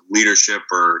because of leadership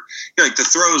or, like, the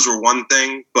throws were one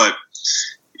thing, but,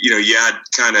 you add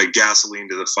kind of gasoline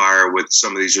to the fire with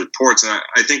some of these reports. And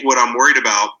I think what I'm worried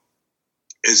about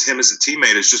is him as a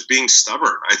teammate is just being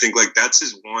stubborn. I think, like, that's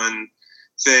his one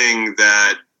thing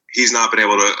that he's not been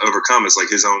able to overcome is, like,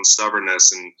 his own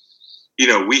stubbornness. And,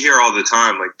 we hear all the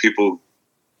time, like, people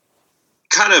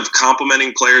kind of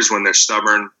complimenting players when they're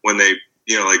stubborn, when they,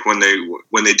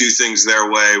 when they do things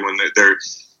their way, when they're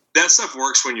that stuff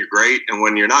works when you're great, and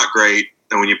when you're not great,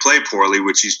 and when you play poorly,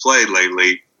 which he's played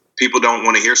lately, people don't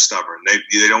want to hear stubborn.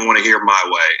 They don't want to hear my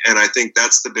way. And I think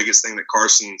that's the biggest thing that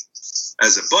Carson,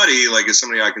 as a buddy, like, is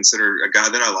somebody I consider a guy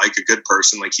that I like, a good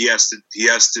person. Like, he has to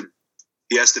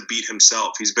beat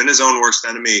himself. He's been his own worst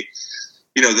enemy.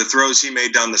 The throws he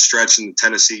made down the stretch in the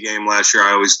Tennessee game last year,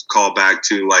 I always call back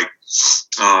to, like,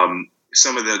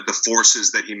 some of the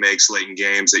forces that he makes late in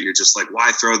games that you're just like,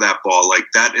 why throw that ball? Like,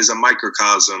 that is a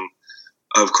microcosm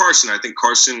of Carson. I think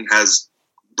Carson has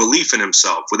belief in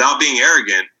himself without being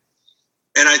arrogant.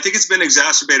 And I think it's been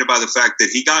exacerbated by the fact that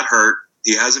he got hurt.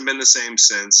 He hasn't been the same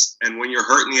since. And when you're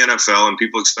hurt in the NFL and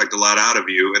people expect a lot out of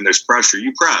you and there's pressure,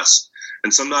 you press.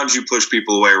 And sometimes you push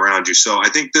people away around you. So I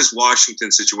think this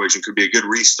Washington situation could be a good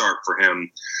restart for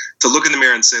him to look in the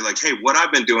mirror and say, like, hey, what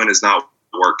I've been doing is not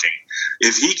working.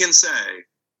 If he can say,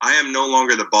 I am no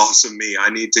longer the boss of me, I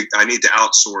need to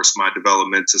outsource my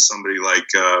development to somebody like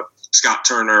Scott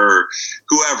Turner or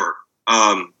whoever.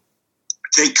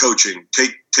 Take coaching,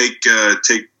 take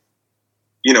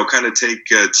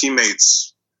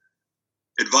teammates'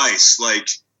 advice. Like,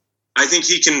 I think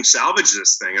he can salvage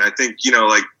this thing. And I think,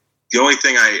 like, the only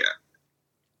thing I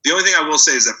will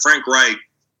say is that Frank Reich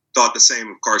thought the same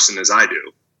of Carson as I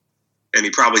do. And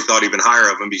he probably thought even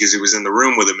higher of him because he was in the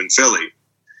room with him in Philly.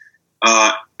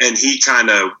 And he kind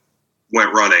of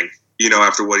went running,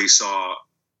 after what he saw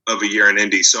of a year in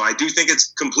Indy. So I do think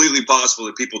it's completely possible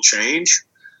that people change,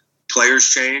 players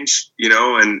change,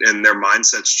 and their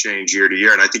mindsets change year to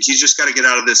year. And I think he's just got to get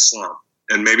out of this slump.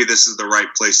 And maybe this is the right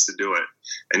place to do it.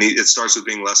 And it starts with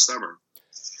being less stubborn.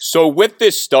 So with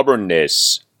this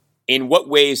stubbornness, in what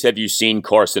ways have you seen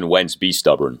Carson Wentz be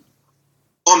stubborn?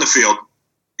 On the field.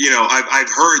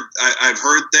 I've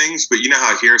heard things, but you know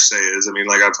how hearsay is. I mean,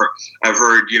 like, I've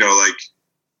heard,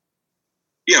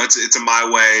 it's a my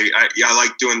way. I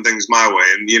like doing things my way.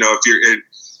 And,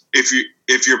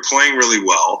 if you're playing really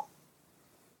well,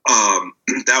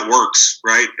 that works,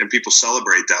 right? And people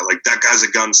celebrate that. Like, that guy's a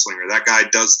gunslinger. That guy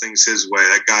does things his way.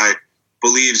 That guy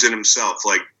believes in himself.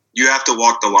 Like, you have to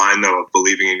walk the line, though, of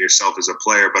believing in yourself as a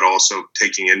player, but also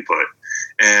taking input.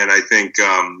 And I think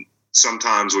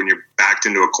sometimes when you're backed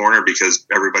into a corner because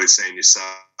everybody's saying you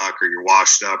suck or you're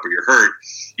washed up or you're hurt,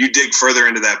 you dig further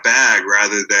into that bag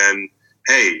rather than,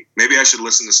 hey, maybe I should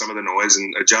listen to some of the noise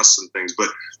and adjust some things. But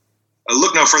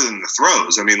look no further than the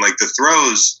throws. I mean, like, the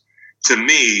throws, to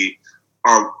me,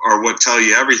 are what tell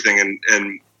you everything.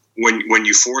 And when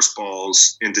you force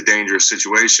balls into dangerous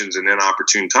situations and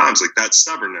inopportune times, like, that's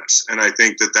stubbornness. And I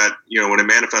think that when it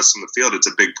manifests on the field, it's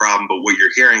a big problem. But what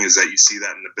you're hearing is that you see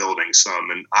that in the building some.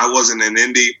 And I wasn't in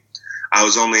Indy. I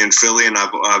was only in Philly, and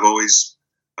I've always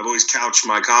couched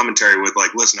my commentary with,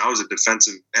 like, listen, I was a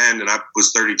defensive end and I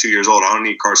was 32 years old. I don't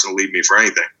need Carson to lead me for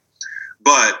anything.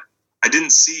 But I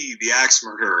didn't see the axe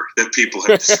murderer that people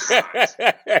have described.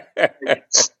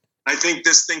 I think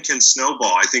this thing can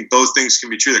snowball. I think both things can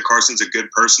be true, that Carson's a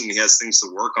good person and he has things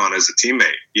to work on as a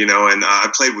teammate, and I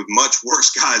played with much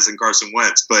worse guys than Carson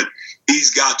Wentz, but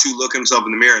he's got to look himself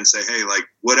in the mirror and say, hey, like,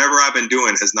 whatever I've been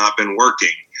doing has not been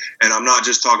working. And I'm not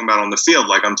just talking about on the field,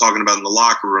 like, I'm talking about in the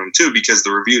locker room too, because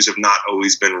the reviews have not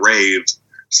always been raved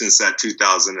since that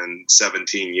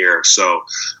 2017 year. So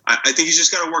I think he's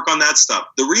just got to work on that stuff.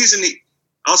 The reason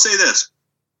I'll say this,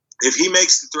 if he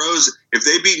makes the throws, if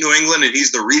they beat New England and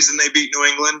he's the reason they beat New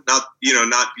England, not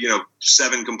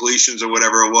 7 completions or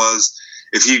whatever it was,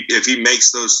 if he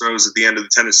makes those throws at the end of the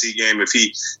Tennessee game, if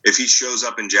he shows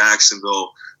up in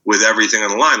Jacksonville with everything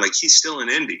on the line, like, he's still in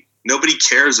Indy. Nobody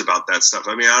cares about that stuff.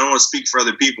 I mean, I don't want to speak for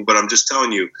other people, but I'm just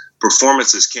telling you,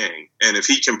 performance is king. And if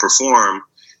he can perform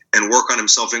and work on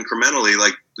himself incrementally,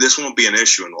 like, this won't be an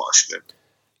issue in Washington.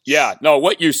 Yeah, no,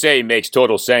 what you say makes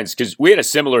total sense because we had a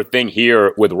similar thing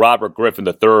here with Robert Griffin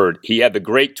III. He had the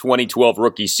great 2012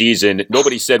 rookie season.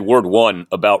 Nobody said word one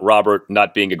about Robert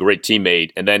not being a great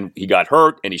teammate. And then he got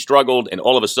hurt and he struggled, and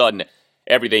all of a sudden,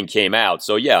 everything came out.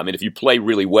 So, yeah, I mean, if you play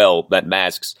really well, that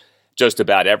masks just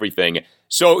about everything.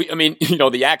 So, I mean,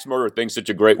 the axe murderer thing's such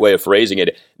a great way of phrasing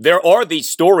it. There are these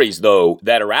stories, though,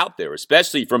 that are out there,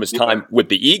 especially from his time with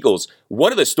the Eagles.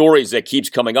 One of the stories that keeps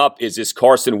coming up is this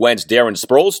Carson Wentz, Darren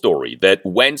Sproles story, that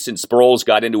Wentz and Sproles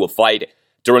got into a fight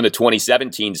during the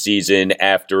 2017 season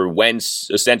after Wentz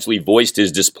essentially voiced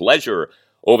his displeasure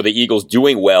over the Eagles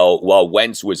doing well while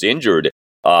Wentz was injured.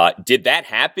 Did that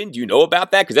happen? Do you know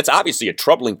about that? Because that's obviously a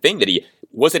troubling thing that he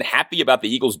wasn't happy about the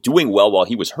Eagles doing well while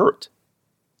he was hurt.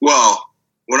 Well,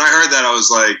 when I heard that, I was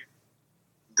like,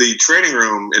 the training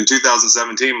room in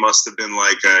 2017 must have been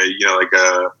like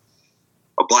a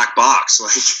black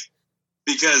box,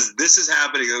 because this is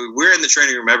happening. We're in the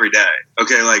training room every day.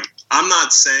 Okay, I'm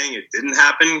not saying it didn't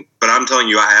happen, but I'm telling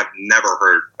you, I have never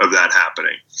heard of that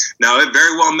happening. Now, it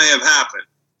very well may have happened,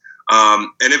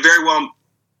 and it very well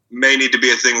may need to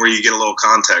be a thing where you get a little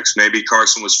context. Maybe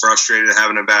Carson was frustrated,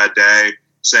 having a bad day,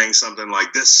 saying something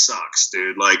like, "This sucks,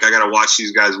 dude. I got to watch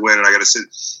these guys win, and I got to sit."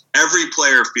 Every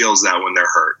player feels that when they're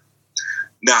hurt.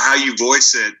 Now, how you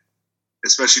voice it,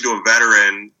 especially to a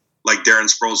veteran like Darren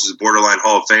Sproles, is a borderline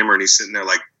Hall of Famer, and he's sitting there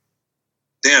like,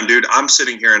 "Damn, dude, I'm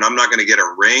sitting here and I'm not going to get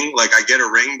a ring. I get a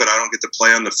ring, but I don't get to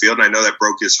play on the field, and I know that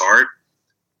broke his heart."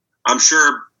 I'm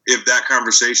sure if that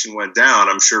conversation went down,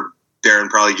 I'm sure Darren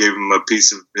probably gave him a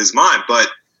piece of his mind, but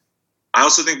I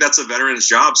also think that's a veteran's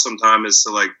job sometimes, is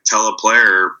to tell a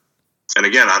player. And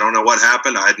again, I don't know what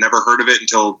happened. I had never heard of it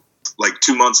until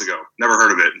 2 months ago. Never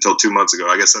heard of it until 2 months ago.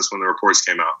 I guess that's when the reports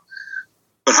came out.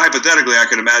 But hypothetically, I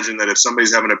can imagine that if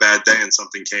somebody's having a bad day and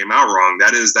something came out wrong,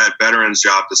 that is that veteran's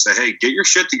job to say, "Hey, get your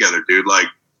shit together, dude.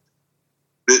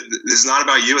 This is not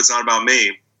about you. It's not about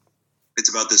me. It's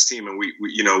about this team. And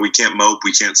we can't mope.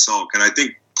 We can't sulk." And I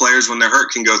think players, when they're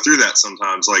hurt, can go through that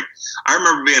sometimes. I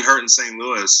remember being hurt in St.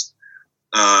 Louis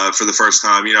for the first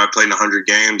time. I played in 100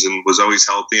 games and was always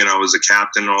healthy, and I was a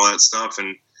captain and all that stuff.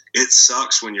 And it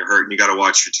sucks when you're hurt and you got to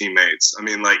watch your teammates. I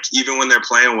mean, even when they're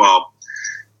playing well,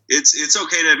 it's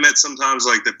okay to admit sometimes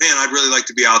that, man, I'd really like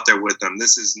to be out there with them.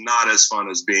 This is not as fun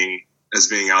as being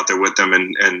out there with them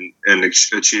and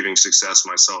achieving success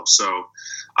myself. So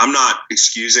I'm not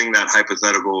excusing that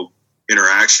hypothetical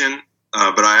interaction,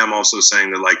 but I am also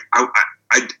saying that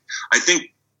I think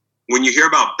when you hear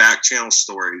about back channel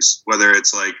stories, whether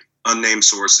it's unnamed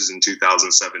sources in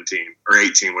 2017 or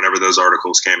 18, whenever those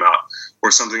articles came out, or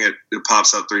something that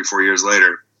pops up 3-4 years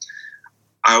later,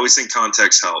 I always think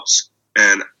context helps.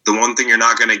 And the one thing you're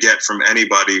not going to get from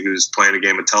anybody who's playing a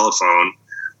game of telephone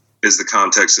is the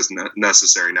context is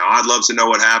necessary. Now, I'd love to know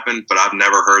what happened, but I've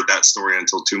never heard that story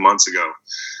until 2 months ago.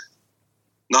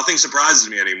 Nothing surprises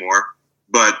me anymore,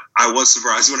 but I was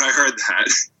surprised when I heard that.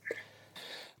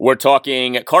 We're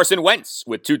talking Carson Wentz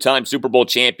with two-time Super Bowl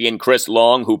champion Chris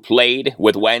Long, who played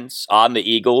with Wentz on the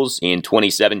Eagles in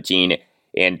 2017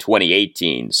 and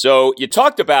 2018. So you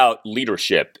talked about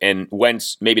leadership and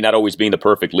Wentz maybe not always being the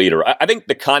perfect leader. I think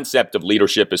the concept of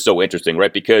leadership is so interesting,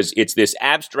 right? Because it's this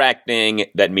abstract thing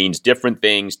that means different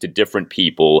things to different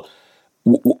people.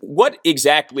 What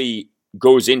exactly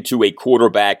goes into a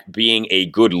quarterback being a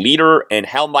good leader, and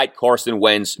how might Carson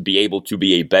Wentz be able to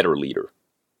be a better leader?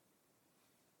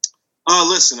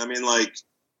 Listen, I mean,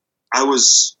 I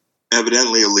was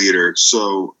evidently a leader,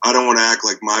 so I don't want to act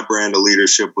like my brand of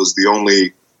leadership was the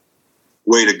only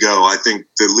way to go. I think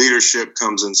the leadership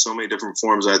comes in so many different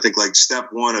forms. I think step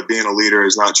one of being a leader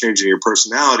is not changing your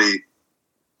personality,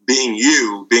 being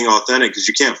you, being authentic, because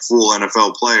you can't fool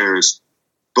NFL players,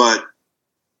 but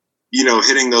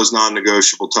hitting those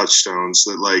non-negotiable touchstones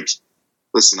that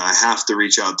listen, I have to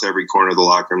reach out to every corner of the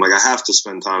locker room. I have to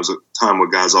spend time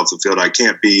with guys off the field. I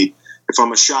can't be, if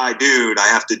I'm a shy dude, I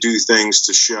have to do things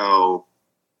to show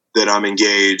that I'm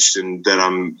engaged and that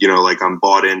I'm, I'm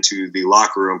bought into the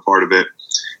locker room part of it.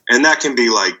 And that can be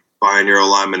buying your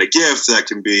alignment a gift. That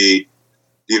can be,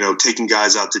 taking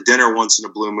guys out to dinner once in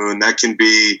a blue moon. That can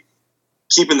be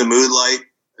keeping the mood light,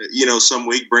 some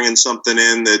week bringing something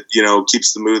in that,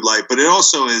 keeps the mood light. But it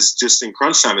also is just in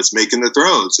crunch time. It's making the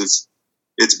throws.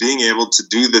 It's being able to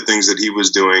do the things that he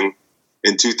was doing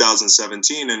in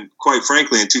 2017 and quite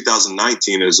frankly in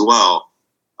 2019 as well,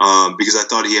 because I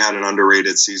thought he had an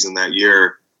underrated season that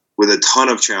year with a ton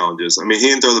of challenges. I mean, he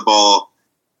didn't throw the ball.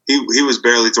 He was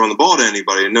barely throwing the ball to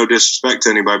anybody, and no disrespect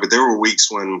to anybody, but there were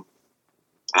weeks when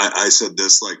I said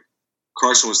this,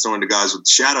 Carson was throwing to guys with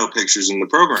shadow pictures in the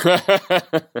program.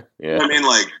 Yeah. I mean,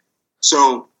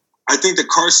 so I think that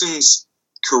Carson's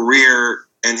career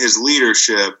and his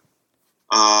leadership,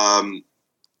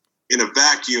 in a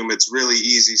vacuum, it's really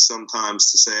easy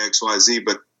sometimes to say XYZ,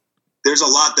 but there's a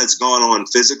lot that's gone on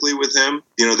physically with him.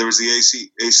 You know, there was the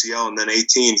ACL, and then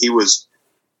 18,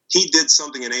 he did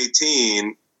something in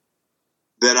 18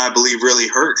 that I believe really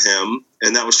hurt him,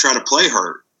 and that was trying to play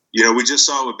hurt. You know, we just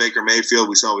saw it with Baker Mayfield.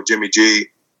 We saw it with Jimmy G.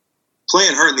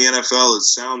 Playing hurt in the NFL, it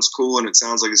sounds cool, and it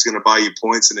sounds like it's going to buy you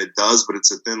points, and it does, but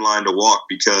it's a thin line to walk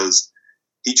because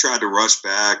he tried to rush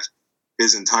back.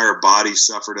 His entire body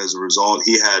suffered as a result.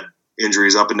 He had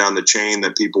injuries up and down the chain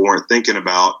that people weren't thinking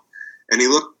about, and he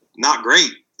looked not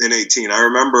great in 18. I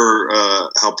remember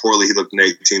how poorly he looked in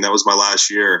 18. That was my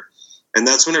last year, and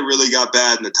that's when it really got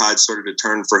bad and the tide started to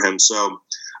turn for him. So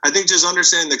I think just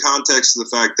understanding the context of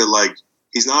the fact that, like,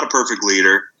 he's not a perfect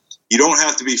leader. You don't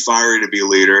have to be fiery to be a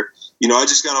leader. You know, I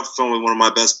just got off the phone with one of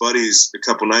my best buddies a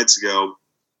couple nights ago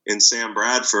in Sam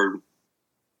Bradford,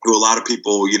 who a lot of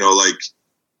people, you know, like,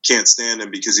 can't stand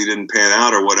him because he didn't pan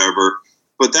out or whatever.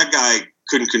 But that guy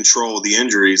couldn't control the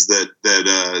injuries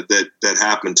that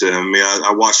happened to him. I mean,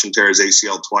 I watched him tear his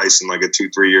ACL twice in like a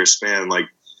 2-3 year span. Like,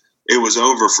 it was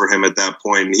over for him at that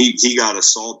point. And he got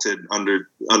assaulted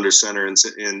under center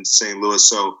in St. Louis.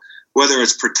 So whether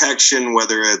it's protection,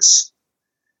 whether it's,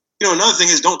 you know, another thing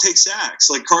is don't take sacks.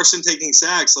 Like Carson taking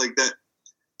sacks like that.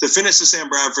 To finish the Sam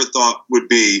Bradford thought would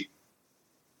be,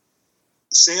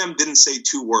 Sam didn't say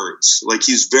 2 words. Like,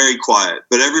 he's very quiet,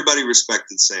 but everybody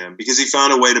respected Sam because he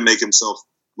found a way to make himself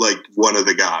like one of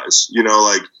the guys, you know,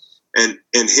 like, and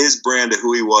his brand of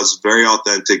who he was very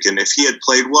authentic. And if he had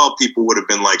played well, people would have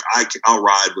been like, I'll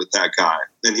ride with that guy.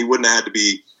 And he wouldn't have had to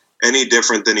be any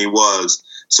different than he was.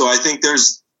 So I think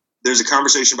there's a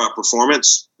conversation about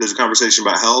performance. There's a conversation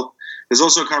about health. There's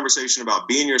also a conversation about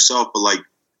being yourself, but like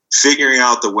figuring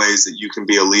out the ways that you can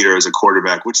be a leader as a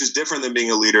quarterback, which is different than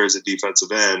being a leader as a defensive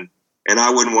end. And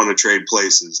I wouldn't want to trade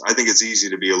places. I think it's easy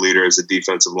to be a leader as a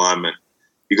defensive lineman.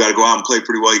 You got to go out and play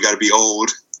pretty well. You got to be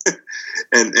old,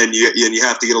 and you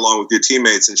have to get along with your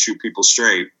teammates and shoot people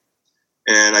straight.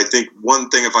 And I think one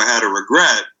thing, if I had a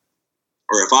regret,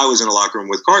 or if I was in a locker room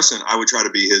with Carson, I would try to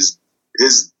be his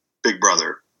big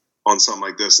brother on something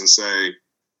like this and say,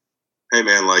 hey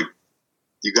man, like,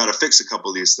 you got to fix a couple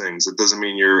of these things. It doesn't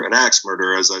mean you're an axe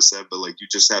murderer, as I said, but like, you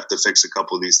just have to fix a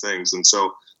couple of these things. And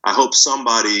so I hope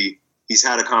he's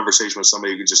had a conversation with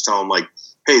somebody who can just tell him like,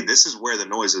 hey, this is where the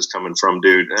noise is coming from,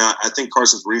 dude. And I think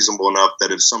Carson's reasonable enough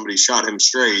that if somebody shot him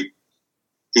straight,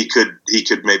 he could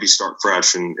maybe start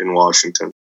fresh in Washington.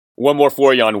 One more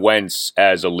for you on Wentz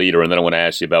as a leader, and then I want to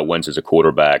ask you about Wentz as a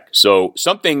quarterback. So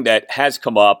something that has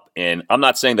come up, and I'm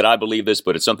not saying that I believe this,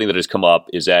 but it's something that has come up,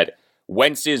 is that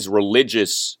Wentz's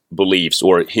religious beliefs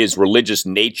or his religious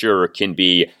nature can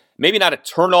be maybe not a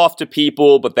turnoff to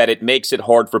people, but that it makes it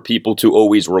hard for people to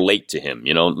always relate to him.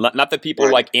 You know, not that people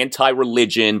are like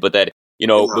anti-religion, but that, you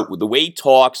know, the way he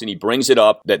talks and he brings it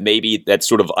up, that maybe that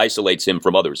sort of isolates him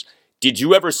from others. Did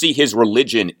you ever see his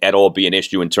religion at all be an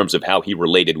issue in terms of how he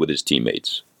related with his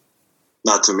teammates?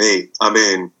 Not to me. I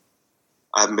mean,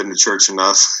 I haven't been to church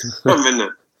enough. I'm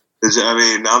a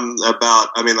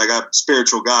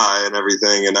spiritual guy and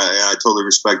everything, and I totally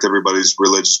respect everybody's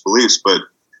religious beliefs, but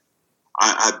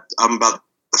I'm about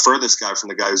the furthest guy from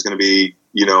the guy who's going to be,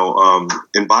 you know,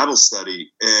 in Bible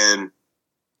study, and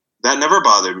that never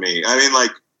bothered me. I mean,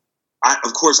 like,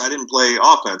 of course I didn't play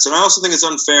offense, and I also think it's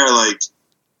unfair. Like,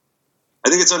 I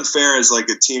think it's unfair as like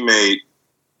a teammate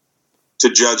to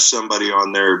judge somebody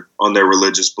on their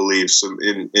religious beliefs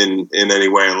in any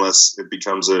way, unless it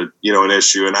becomes an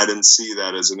issue. And I didn't see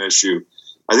that as an issue.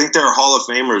 I think there are Hall of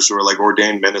Famers who are like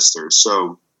ordained ministers.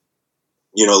 So,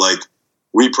 you know, like,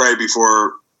 we pray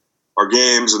before our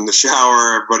games in the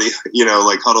shower. Everybody, you know,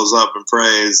 like, huddles up and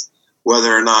prays,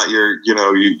 whether or not you're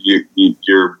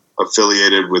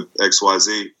affiliated with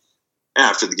XYZ.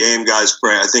 After the game, guys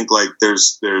pray. I think like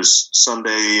there's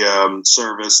Sunday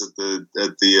service at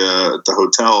the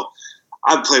hotel.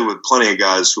 I've played with plenty of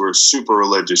guys who are super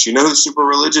religious. You know who's super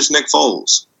religious? Nick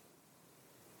Foles.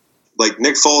 Like,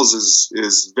 Nick Foles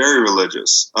is very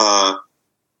religious,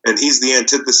 and he's the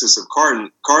antithesis of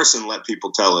Carson. Let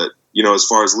people tell it. You know, as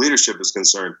far as leadership is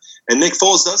concerned, and Nick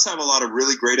Foles does have a lot of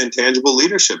really great intangible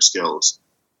leadership skills.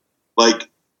 Like,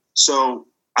 so.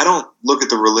 I don't look at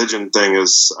the religion thing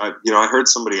as, I heard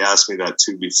somebody ask me that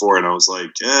too before, and I was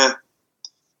like,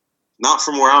 not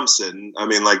from where I'm sitting. I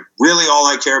mean, like, really all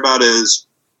I care about is,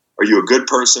 are you a good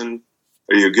person?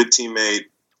 Are you a good teammate?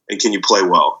 And can you play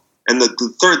well? And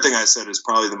the third thing I said is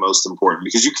probably the most important,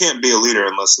 because you can't be a leader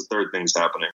unless the third thing's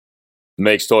happening.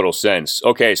 Makes total sense.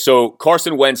 Okay, so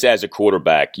Carson Wentz as a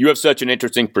quarterback, you have such an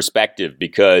interesting perspective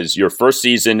because your first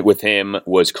season with him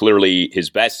was clearly his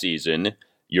best season.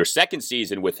 Your second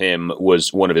season with him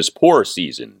was one of his poorer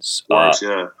seasons.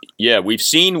 Yeah, we've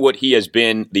seen what he has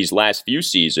been these last few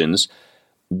seasons.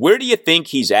 Where do you think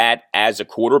he's at as a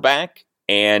quarterback,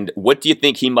 and what do you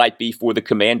think he might be for the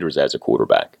Commanders as a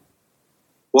quarterback?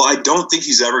 Well, I don't think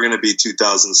he's ever going to be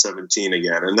 2017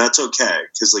 again, and that's okay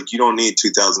because you don't need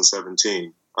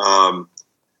 2017.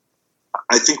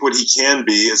 I think what he can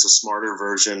be is a smarter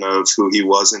version of who he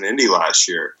was in Indy last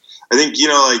year. I think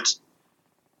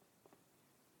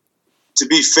to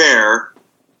be fair,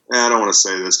 I don't want to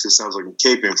say this because it sounds like I'm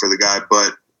caping for the guy,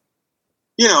 but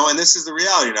and this is the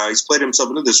reality now. He's played himself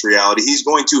into this reality. He's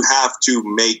going to have to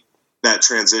make that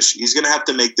transition. He's going to have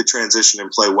to make the transition and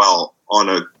play well on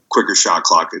a quicker shot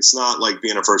clock. It's not like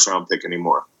being a first round pick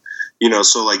anymore.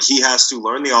 So he has to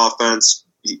learn the offense.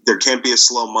 There can't be a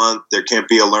slow month. There can't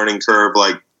be a learning curve.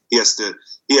 He has to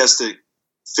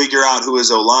figure out who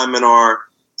his O-linemen are,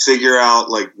 figure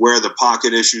out where the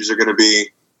pocket issues are going to be.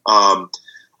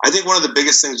 I think one of the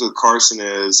biggest things with Carson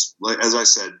is, as I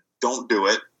said, don't do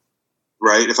it.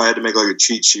 Right? If I had to make a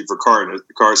cheat sheet for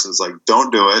Carson's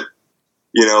don't do it.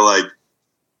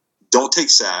 Don't take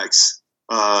sacks.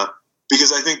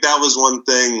 Because I think that was one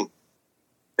thing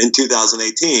in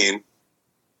 2018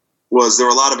 was there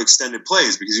were a lot of extended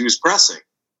plays because he was pressing.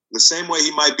 The same way he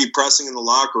might be pressing in the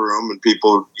locker room and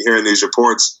people hearing these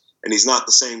reports, and he's not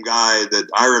the same guy that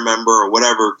I remember or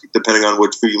whatever, depending on who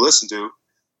you listen to.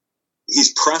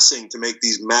 He's pressing to make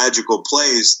these magical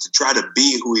plays to try to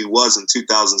be who he was in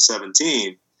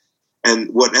 2017.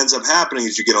 And what ends up happening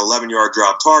is you get an 11-yard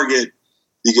drop target,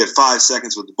 you get 5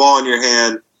 seconds with the ball in your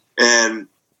hand, and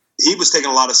he was taking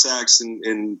a lot of sacks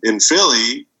in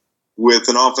Philly with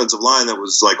an offensive line that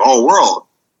was all world.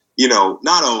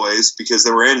 Not always because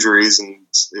there were injuries, and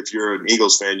if you're an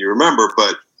Eagles fan, you remember,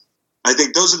 but I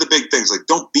think those are the big things.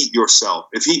 Don't beat yourself.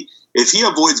 If he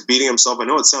avoids beating himself, I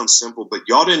know it sounds simple, but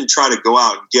y'all didn't try to go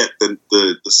out and get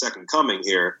the second coming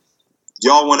here.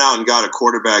 Y'all went out and got a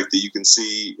quarterback that you can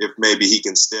see if maybe he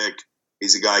can stick.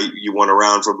 He's a guy you want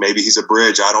around for. Maybe he's a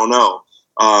bridge. I don't know.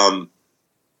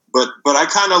 But I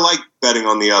kind of like betting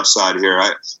on the upside here.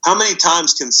 How many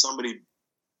times is somebody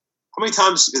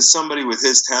with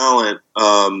his talent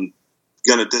going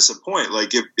to disappoint?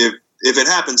 If it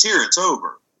happens here, it's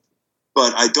over.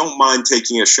 But I don't mind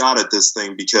taking a shot at this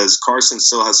thing because Carson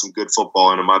still has some good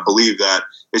football in him. I believe that.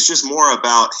 It's just more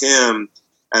about him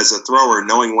as a thrower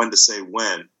knowing when to say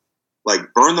when.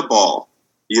 Burn the ball,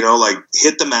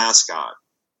 hit the mascot,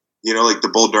 the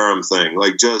Bull Durham thing.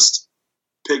 Just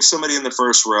pick somebody in the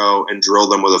first row and drill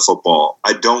them with a football.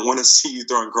 I don't want to see you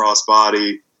throwing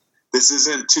crossbody. This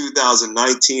isn't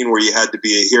 2019 where you had to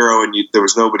be a hero and there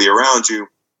was nobody around you.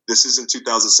 This isn't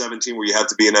 2017 where you have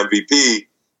to be an MVP.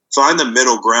 Find the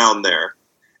middle ground there.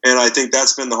 And I think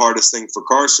that's been the hardest thing for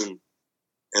Carson.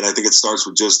 And I think it starts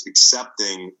with just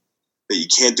accepting that you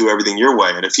can't do everything your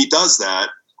way. And if he does that,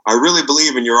 I really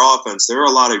believe in your offense. There are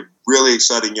a lot of really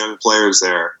exciting young players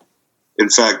there. In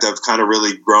fact, I've kind of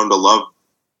really grown to love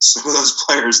some of those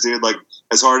players, dude.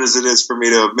 As hard as it is for me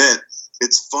to admit,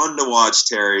 it's fun to watch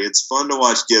Terry. It's fun to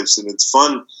watch Gibson. It's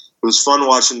fun. It was fun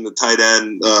watching the tight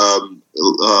end,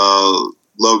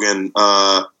 Logan,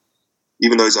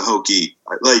 even though he's a Hokie.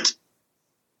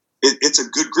 It's a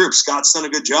good group. Scott's done a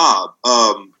good job.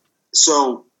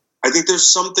 So I think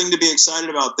there's something to be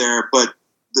excited about there, but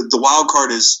the wild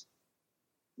card is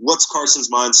what's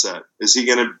Carson's mindset? Is he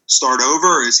going to start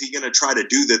over, or is he going to try to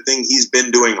do the thing he's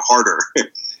been doing harder?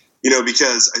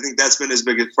 Because I think that's been his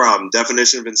biggest problem.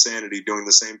 Definition of insanity, doing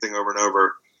the same thing over and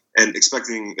over and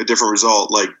expecting a different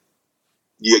result.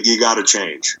 You got to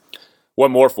change.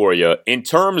 One more for you. In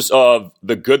terms of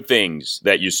the good things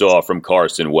that you saw from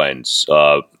Carson Wentz,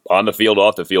 on the field,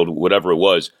 off the field, whatever it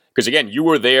was, because, again, you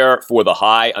were there for the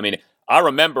high. I mean, I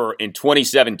remember in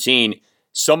 2017,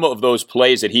 some of those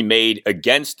plays that he made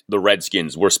against the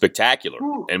Redskins were spectacular.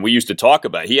 Ooh. And we used to talk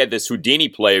about it. He had this Houdini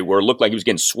play where it looked like he was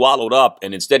getting swallowed up,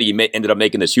 and instead he ended up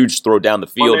making this huge throw down the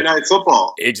field. Monday Night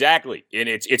Football. Exactly. And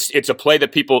it's a play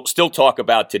that people still talk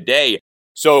about today.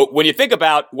 So when you think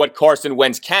about what Carson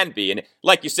Wentz can be, and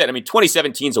like you said,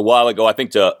 2017 is a while ago. I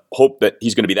think to hope that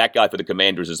he's going to be that guy for the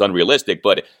Commanders is unrealistic.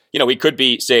 But, he could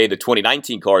be, say, the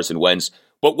 2019 Carson Wentz.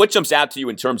 But what jumps out to you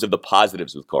in terms of the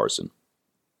positives with Carson?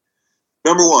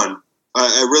 Number one,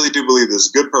 I really do believe this.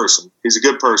 Good person. He's a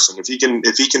good person. If he can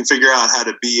figure out how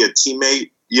to be a teammate,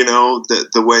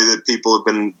 the way that people have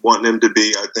been wanting him to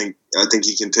be, I think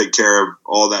he can take care of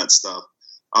all that stuff.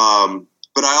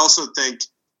 But I also think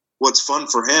what's fun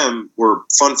for him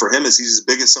is he's as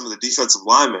big as some of the defensive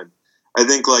linemen. I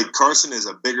think like Carson is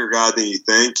a bigger guy than you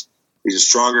think. He's a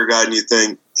stronger guy than you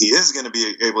think. He is going to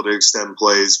be able to extend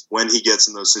plays when he gets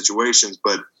in those situations,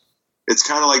 but it's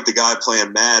kind of like the guy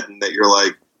playing Madden that you're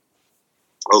like,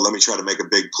 oh, let me try to make a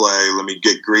big play. Let me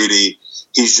get greedy.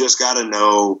 He's just got to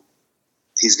know.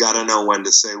 He's got to know when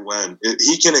to say when.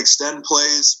 He can extend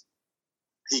plays.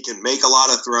 He can make a lot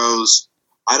of throws.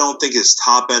 I don't think his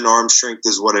top-end arm strength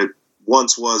is what it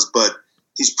once was, but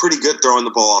he's pretty good throwing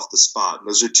the ball off the spot.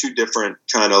 Those are two different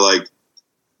kind of like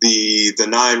the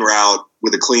 9 route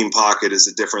with a clean pocket is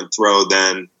a different throw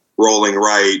than rolling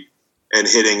right and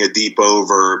hitting a deep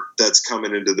over that's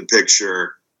coming into the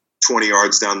picture 20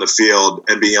 yards down the field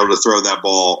and being able to throw that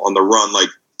ball on the run. Like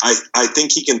I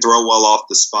think he can throw well off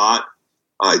the spot.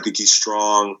 I think he's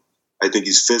strong. I think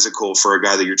he's physical for a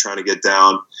guy that you're trying to get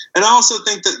down. And I also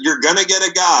think that you're going to get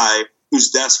a guy who's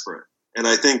desperate. And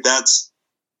I think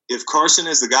if Carson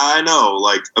is the guy I know,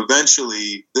 like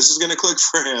eventually this is going to click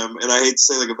for him. And I hate to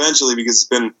say like eventually because it's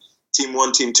been team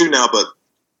 1, team 2 now, but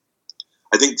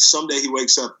I think someday he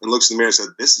wakes up and looks in the mirror and says,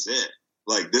 this is it.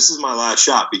 Like, this is my last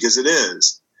shot, because it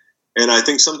is. And I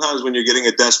think sometimes when you're getting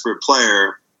a desperate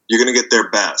player, you're going to get their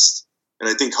best. And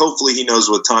I think hopefully he knows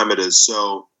what time it is.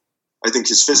 So I think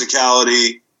his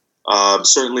physicality,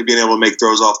 certainly being able to make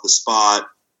throws off the spot,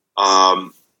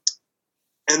 and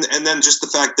then just the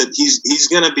fact that he's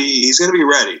going to be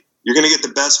ready. You're going to get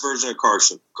the best version of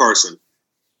Carson.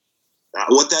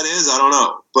 What that is, I don't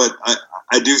know, but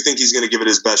I do think he's going to give it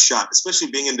his best shot,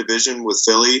 especially being in division with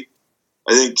Philly.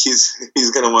 I think he's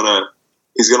going to want to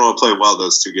play well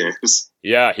those 2 games.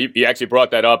 Yeah, he actually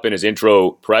brought that up in his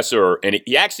intro presser, and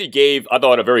he actually gave, I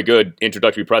thought, a very good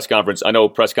introductory press conference. I know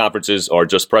press conferences are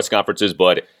just press conferences,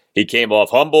 but he came off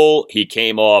humble. He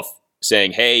came off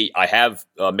saying, hey, I have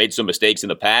made some mistakes in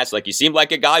the past. Like, he seemed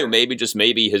like a guy who maybe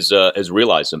has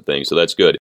realized some things, so that's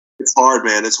good. It's hard,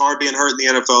 man. It's hard being hurt in the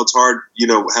NFL. It's hard,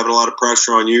 having a lot of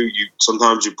pressure on you.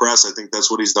 Sometimes you press. I think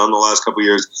that's what he's done the last couple of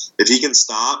years. If he can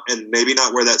stop and maybe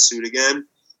not wear that suit again,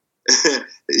 at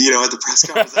the press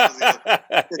conference,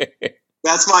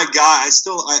 that's my guy. I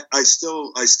still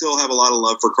have a lot of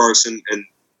love for Carson, and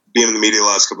being in the media the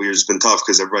last couple of years has been tough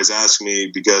because everybody's asking me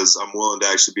because I'm willing to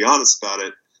actually be honest about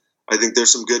it. I think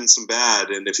there's some good and some bad,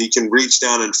 and if he can reach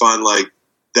down and find like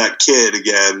that kid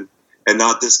again, and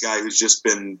not this guy who's just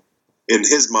been, in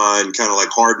his mind, kind of like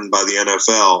hardened by the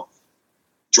NFL,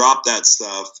 drop that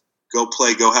stuff, go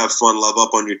play, go have fun, love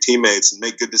up on your teammates, and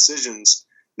make good decisions.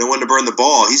 Know when to burn the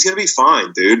ball. He's going to be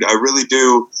fine, dude. I really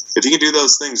do. If he can do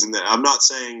those things, and I'm not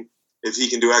saying if he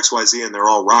can do X, Y, Z, and they're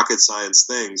all rocket science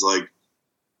things. Like,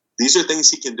 these are things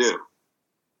he can do.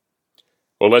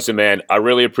 Well, listen, man, I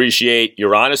really appreciate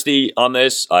your honesty on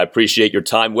this. I appreciate your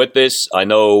time with this. I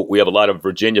know we have a lot of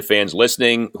Virginia fans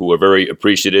listening who are very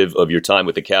appreciative of your time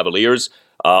with the Cavaliers.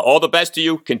 All the best to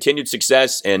you. Continued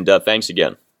success, and thanks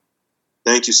again.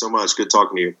 Thank you so much. Good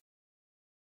talking to you.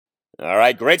 All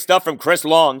right, great stuff from Chris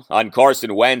Long on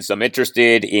Carson Wentz. I'm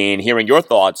interested in hearing your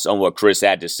thoughts on what Chris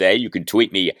had to say. You can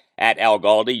tweet me at Al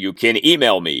Galdi. You can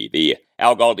email me, the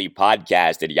Al Galdi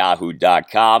podcast at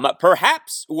yahoo.com.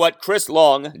 Perhaps what Chris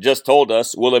Long just told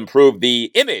us will improve the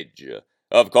image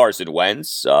of Carson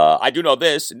Wentz. I do know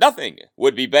this. Nothing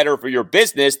would be better for your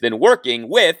business than working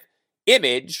with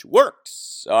ImageWorks.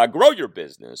 Grow your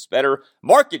business, better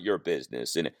market your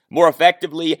business, and more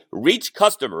effectively reach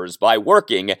customers by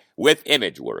working with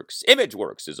ImageWorks.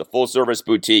 ImageWorks is a full-service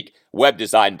boutique web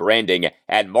design, branding,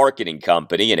 and marketing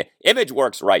company, and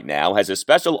ImageWorks right now has a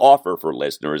special offer for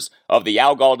listeners of the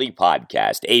Al Galdi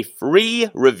podcast, a free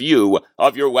review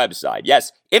of your website.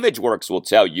 Yes, ImageWorks will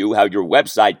tell you how your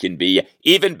website can be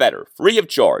even better, free of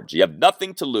charge. You have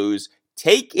nothing to lose.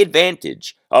 Take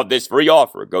advantage of this free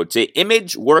offer. Go to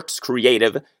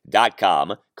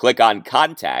imageworkscreative.com, click on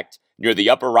Contact near the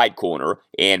upper right corner,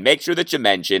 and make sure that you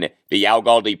mention the Al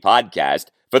Galdi podcast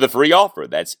for the free offer.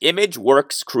 That's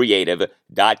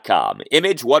imageworkscreative.com.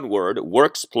 Image, one word,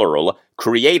 works plural,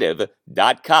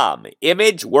 creative.com.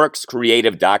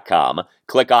 imageworkscreative.com,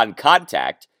 click on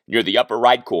Contact near the upper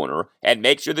right corner, and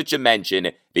make sure that you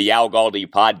mention the Al Galdi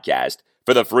podcast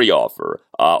for the free offer.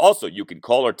 Also, you can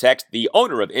call or text the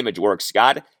owner of ImageWorks,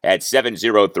 Scott, at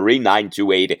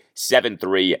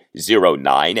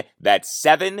 703-928-7309. That's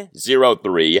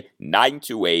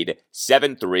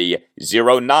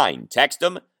 703-928-7309. Text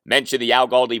them, mention the Al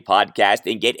Galdi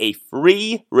podcast, and get a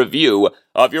free review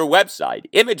of your website.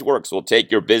 ImageWorks will take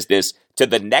your business to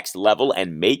the next level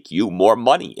and make you more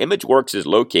money. ImageWorks is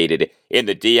located in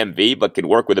the DMV, but can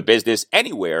work with a business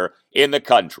anywhere in the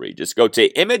country. Just go to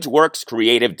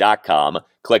imageworkscreative.com,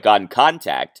 click on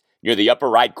Contact near the upper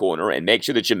right corner, and make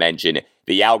sure that you mention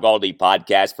the Al Galdi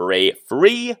podcast for a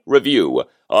free review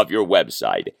of your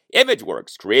website.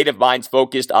 ImageWorks, creative minds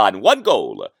focused on one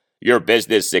goal, your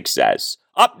business success.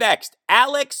 Up next,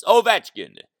 Alex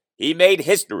Ovechkin. He made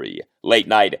history late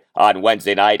night on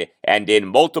Wednesday night and in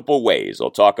multiple ways. We'll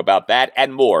talk about that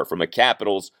and more from a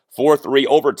Capitals 4-3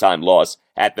 overtime loss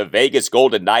at the Vegas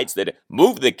Golden Knights that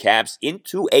moved the Caps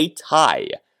into a tie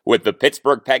with the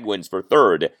Pittsburgh Penguins for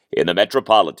third in the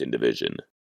Metropolitan Division.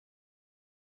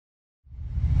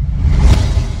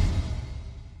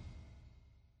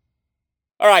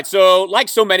 All right, so like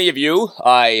so many of you,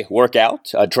 I work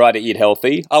out, I try to eat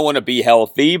healthy, I want to be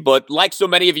healthy, but like so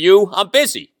many of you, I'm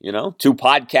busy, 2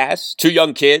 podcasts, 2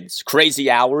 young kids,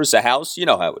 crazy hours, a house, you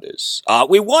know how it is.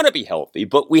 We want to be healthy,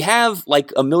 but we have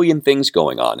like a million things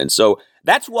going on, and so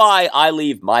that's why I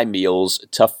leave my meals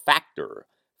to Factor.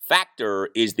 Factor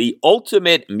is the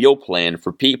ultimate meal plan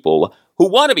for people who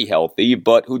want to be healthy,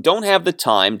 but who don't have the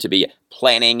time to be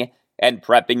planning and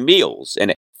prepping meals.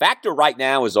 And Factor right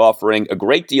now is offering a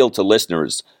great deal to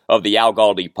listeners of the Al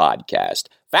Galdi podcast.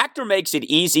 Factor makes it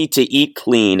easy to eat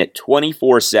clean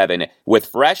 24/7 with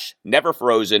fresh, never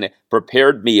frozen,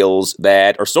 prepared meals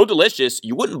that are so delicious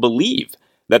you wouldn't believe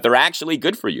that they're actually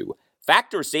good for you.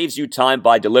 Factor saves you time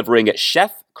by delivering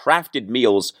chef-crafted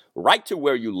meals right to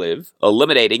where you live,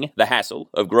 eliminating the hassle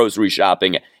of grocery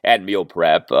shopping and meal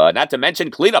prep, not to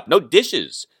mention cleanup, no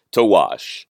dishes to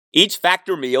wash. Each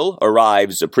Factor meal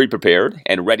arrives pre-prepared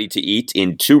and ready to eat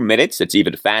in 2 minutes. It's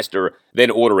even faster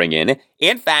than ordering in.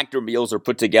 And Factor meals are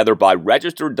put together by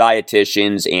registered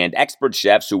dietitians and expert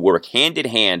chefs who work hand in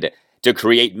hand to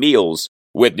create meals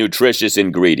with nutritious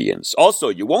ingredients. Also,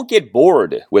 you won't get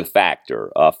bored with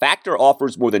Factor. Factor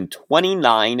offers more than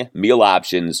 29 meal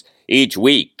options each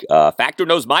week. Factor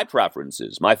knows my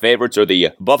preferences. My favorites are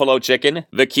the buffalo chicken,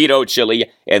 the keto chili,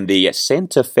 and the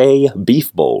Santa Fe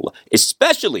beef bowl.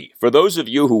 Especially for those of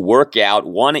you who work out,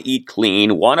 want to eat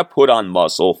clean, want to put on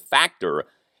muscle, Factor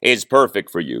is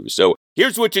perfect for you. So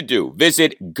here's what you do.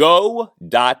 Visit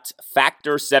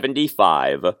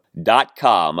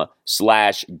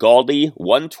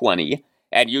go.factor75.com/Galdi120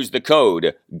 and use the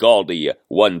code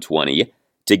Galdi120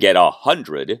 to get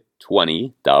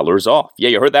 $120 off. Yeah,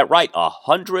 you heard that right.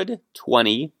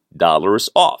 $120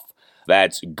 off.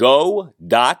 That's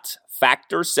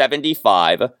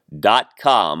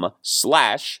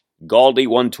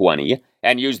go.factor75.com/Galdi120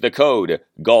 and use the code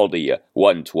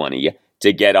Galdi120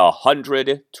 to get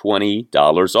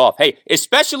 $120 off. Hey,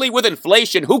 especially with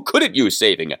inflation, who couldn't use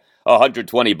saving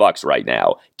 $120 right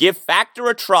now? Give Factor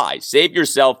a try. Save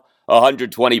yourself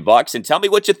 $120 and tell me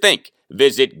what you think.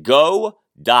 Visit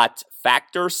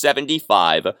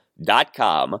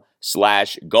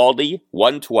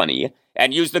go.factor75.com/Galdi120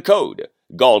 and use the code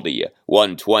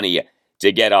Galdi120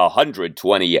 to get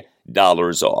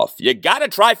 $120 off. You gotta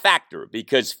try Factor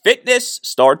because fitness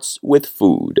starts with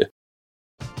food.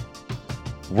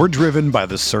 We're driven by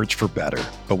the search for better.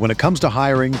 But when it comes to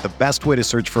hiring, the best way to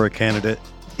search for a candidate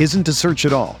isn't to search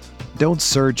at all. Don't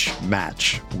search,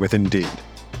 match with Indeed.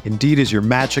 Indeed is your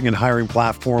matching and hiring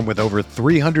platform with over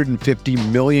 350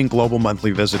 million global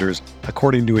monthly visitors,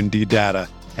 according to Indeed data,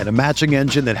 and a matching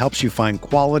engine that helps you find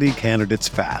quality candidates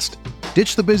fast.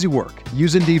 Ditch the busy work.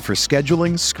 Use Indeed for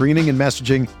scheduling, screening, and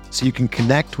messaging so you can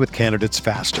connect with candidates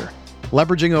faster.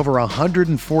 Leveraging over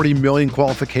 140 million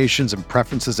qualifications and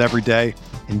preferences every day,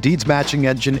 Indeed's matching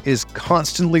engine is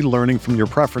constantly learning from your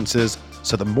preferences,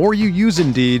 so the more you use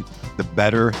Indeed, the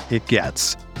better it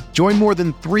gets. Join more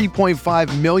than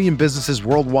 3.5 million businesses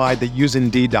worldwide that use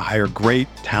Indeed to hire great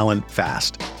talent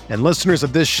fast. And listeners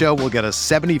of this show will get a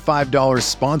 $75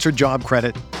 sponsored job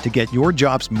credit to get your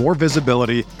jobs more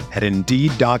visibility at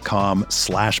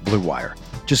Indeed.com/Blue Wire.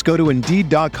 Just go to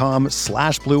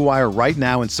Indeed.com/Blue Wire right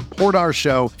now and support our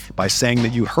show by saying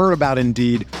that you heard about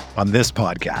Indeed on this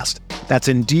podcast. That's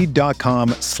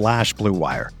Indeed.com/Blue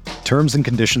Wire. Terms and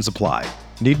conditions apply.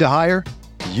 Need to hire?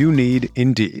 You need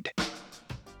Indeed.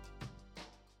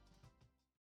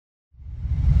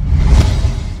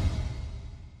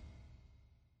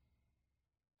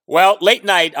 Well, late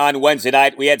night on Wednesday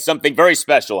night, we had something very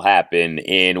special happen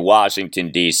in Washington,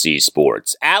 D.C.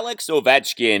 sports. Alex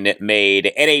Ovechkin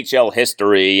made NHL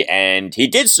history, and he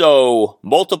did so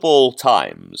multiple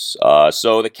times.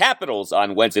 So the Capitals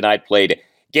on Wednesday night played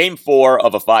Game 4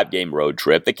 of a 5-game road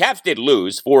trip. The Caps did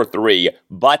lose 4-3,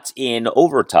 but in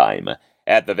overtime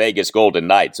at the Vegas Golden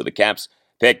Knights. So the Caps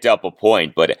picked up a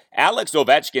point, but Alex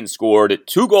Ovechkin scored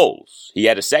 2 goals. He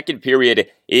had a second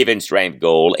period even-strength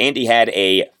goal, and he had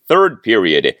a third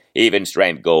period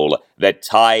even-strength goal that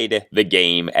tied the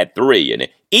game at 3. And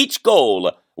each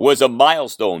goal was a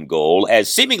milestone goal,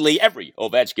 as seemingly every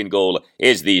Ovechkin goal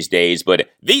is these days, but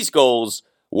these goals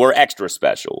were extra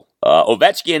special.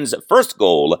 Ovechkin's first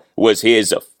goal was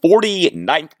his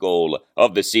 49th goal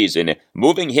of the season,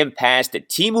 moving him past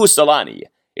Teemu Selanne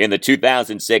in the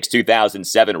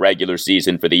 2006-2007 regular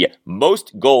season for the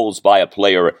most goals by a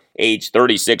player age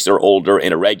 36 or older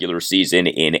in a regular season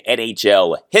in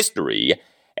NHL history.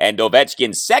 And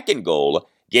Ovechkin's second goal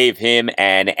gave him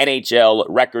an NHL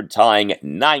record-tying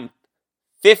 9th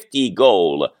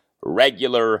 50-goal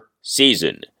regular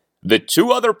season. The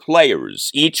two other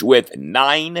players, each with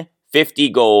 9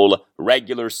 50-goal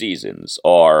regular seasons,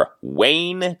 are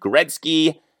Wayne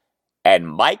Gretzky and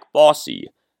Mike Bossy,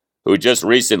 who just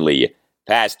recently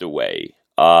passed away.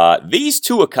 These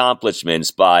two accomplishments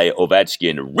by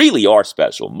Ovechkin really are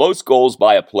special. Most goals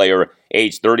by a player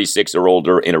age 36 or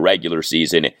older in a regular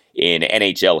season in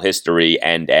NHL history,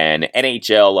 and an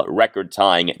NHL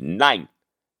record-tying 9th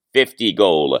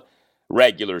 50-goal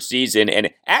regular season. And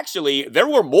actually, there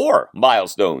were more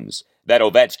milestones that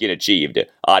Ovechkin achieved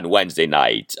on Wednesday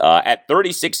night. At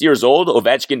 36 years old,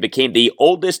 Ovechkin became the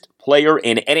oldest player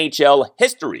in NHL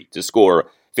history to score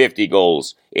 50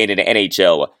 goals in an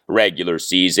NHL regular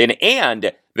season.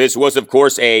 And this was, of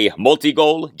course, a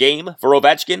multi-goal game for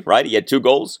Ovechkin, right? He had 2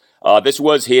 goals. This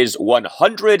was his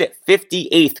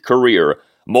 158th career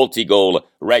multi-goal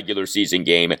regular season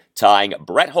game, tying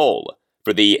Brett Hull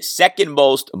for the second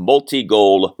most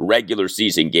multi-goal regular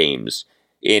season games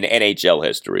in NHL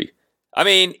history. I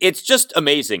mean, it's just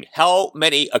amazing how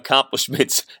many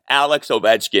accomplishments Alex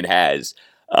Ovechkin has.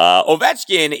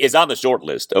 Ovechkin is on the short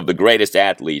list of the greatest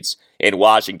athletes in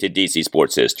Washington, D.C.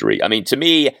 sports history. I mean, to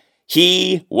me,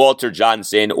 he, Walter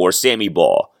Johnson, or Sammy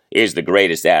Baugh is the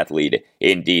greatest athlete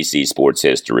in D.C. sports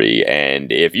history.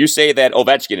 And if you say that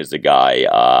Ovechkin is the guy,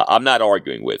 I'm not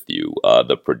arguing with you.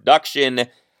 The production,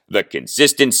 the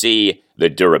consistency, the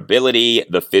durability,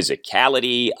 the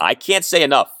physicality, I can't say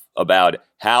enough about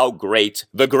how great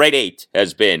the Great Eight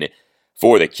has been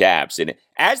for the Caps. And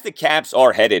as the Caps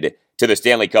are headed to the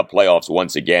Stanley Cup playoffs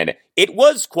once again, it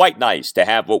was quite nice to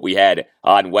have what we had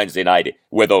on Wednesday night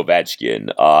with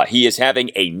Ovechkin. He is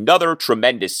having another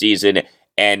tremendous season,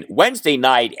 and Wednesday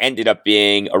night ended up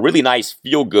being a really nice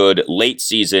feel-good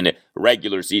late-season,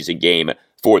 regular season game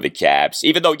for the Caps,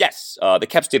 even though, yes, the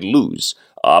Caps did lose,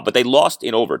 but they lost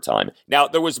in overtime. Now,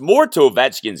 there was more to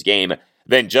Ovechkin's game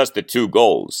than just the 2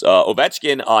 goals.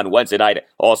 Ovechkin on Wednesday night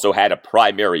also had a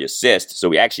primary assist, so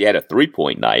he actually had a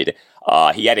 3-point night.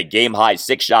 He had a game-high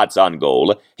 6 shots on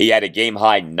goal. He had a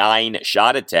game-high 9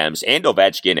 shot attempts, and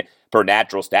Ovechkin, per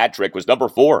natural stat trick, was number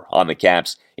 4 on the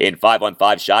Caps in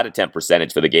 5-on-5 shot attempt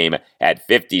percentage for the game at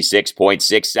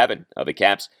 56.67 of the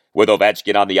Caps. With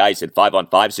Ovechkin on the ice in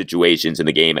 5-on-5 situations in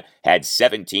the game, had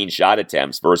 17 shot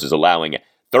attempts versus allowing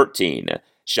 13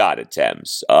 shot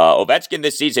attempts. Ovechkin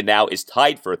this season now is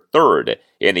tied for 3rd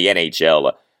in the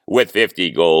NHL with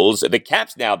 50 goals. The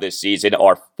Caps now this season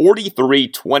are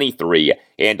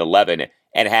 43-23-11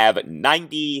 and have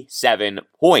 97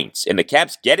 points. And the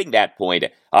Caps getting that point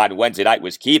on Wednesday night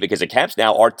was key because the Caps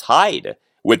now are tied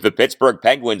with the Pittsburgh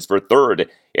Penguins for 3rd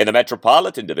in the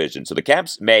Metropolitan Division. So the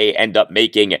Caps may end up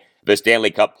making the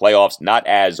Stanley Cup playoffs not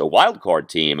as a wild card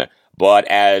team, but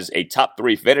as a top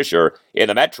 3 finisher in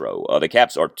the Metro. The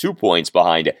Caps are 2 points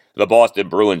behind the Boston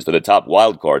Bruins for the top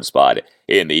wild card spot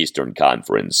in the Eastern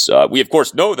Conference. We, of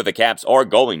course, know that the Caps are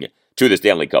going to the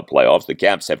Stanley Cup playoffs. The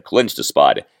Caps have clinched a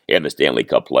spot in the Stanley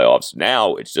Cup playoffs.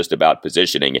 Now it's just about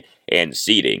positioning and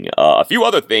seeding. A few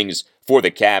other things for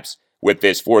the Caps with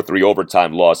this 4-3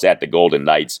 overtime loss at the Golden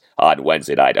Knights on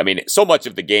Wednesday night. I mean, so much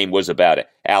of the game was about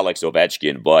Alex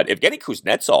Ovechkin, but Evgeny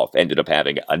Kuznetsov ended up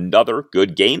having another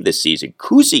good game this season.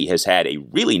 Kuzi has had a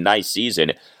really nice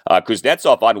season.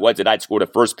 Kuznetsov on Wednesday night scored a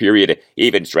first period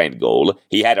even strength goal.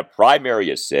 He had a primary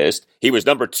assist. He was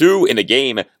number 2 in the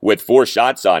game with 4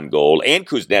 shots on goal, and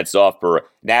Kuznetsov, per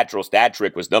natural stat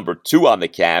trick, was number 2 on the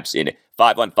Caps in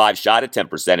 5-on-5 shot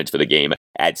attempt percentage for the game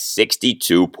at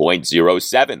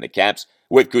 62.07. The Caps,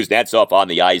 with Kuznetsov on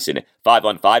the ice in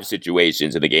 5-on-5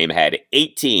 situations in the game, had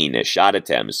 18 shot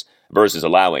attempts versus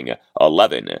allowing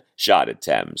 11 shot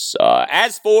attempts.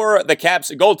 As for the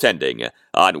Caps' goaltending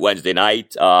on Wednesday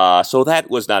night, so that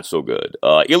was not so good.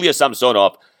 Ilya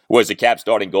Samsonov was the Caps'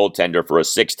 starting goaltender for a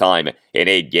 6th time in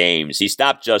 8 games. He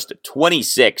stopped just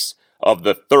 26 of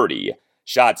the 30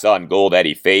 shots on goal that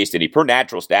he faced, and he, per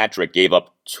natural stat trick, gave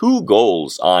up 2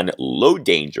 goals on low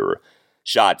danger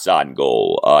shots on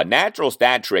goal. Natural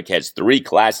stat trick has 3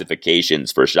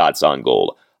 classifications for shots on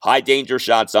goal: high danger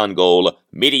shots on goal,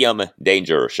 medium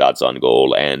danger shots on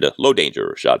goal, and low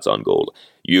danger shots on goal.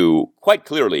 You quite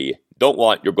clearly don't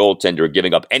want your goaltender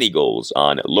giving up any goals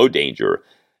on low danger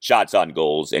shots on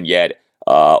goals, and yet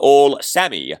old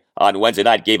Sammy on Wednesday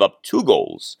night gave up 2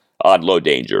 goals on low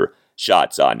danger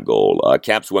shots on goal.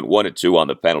 Caps went 1-2 on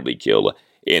the penalty kill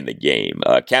in the game.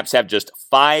 Caps have just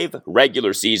 5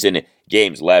 regular season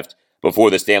games left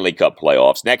before the Stanley Cup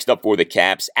playoffs. Next up for the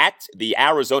Caps at the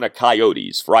Arizona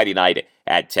Coyotes Friday night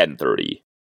at 10:30.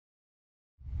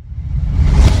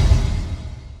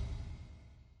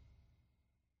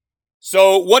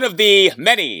 So one of the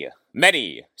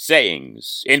many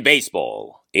sayings in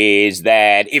baseball is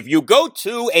that if you go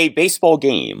to a baseball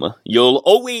game, you'll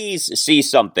always see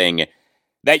something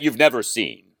that you've never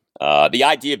seen. The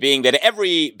idea being that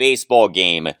every baseball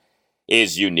game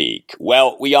is unique.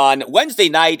 Well, we on Wednesday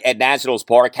night at Nationals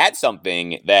Park had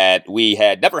something that we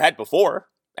had never had before,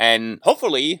 and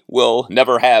hopefully we'll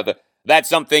never have that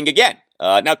something again.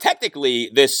 Now,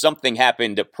 technically, this something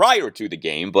happened prior to the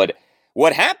game, but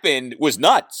what happened was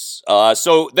nuts.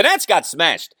 So the Nats got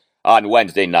smashed on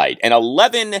Wednesday night, an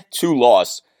 11-2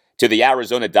 loss to the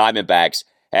Arizona Diamondbacks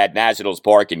at Nationals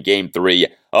Park in Game 3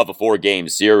 of a 4-game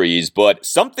series. But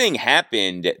something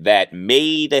happened that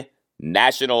made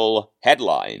national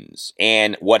headlines.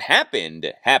 And what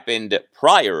happened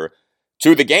prior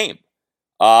to the game.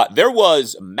 There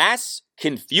was mass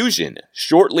confusion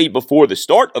shortly before the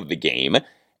start of the game,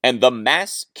 and the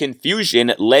mass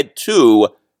confusion led to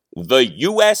the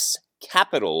U.S.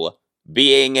 Capitol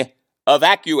being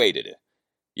evacuated.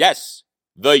 Yes,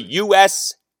 the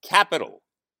U.S. Capitol.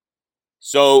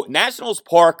 So Nationals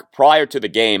Park prior to the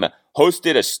game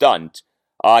hosted a stunt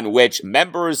on which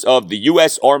members of the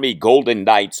U.S. Army Golden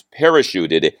Knights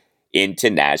parachuted into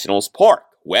Nationals Park.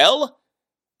 Well,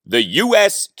 the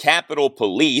U.S. Capitol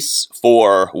Police,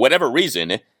 for whatever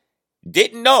reason,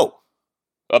 didn't know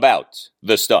about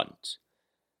the stunt.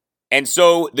 And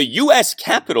so the U.S.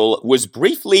 Capitol was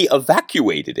briefly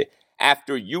evacuated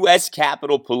after U.S.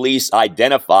 Capitol Police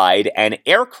identified an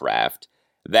aircraft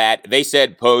that they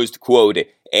said posed, quote,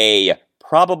 a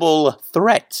probable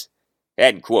threat,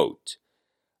 end quote.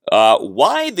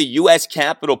 Why the U.S.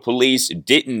 Capitol Police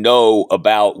didn't know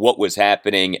about what was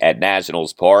happening at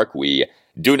Nationals Park, we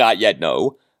do not yet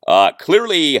know.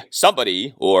 Clearly,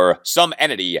 somebody or some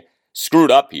entity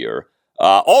screwed up here.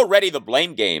 Already the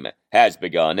blame game has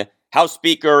begun. House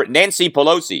Speaker Nancy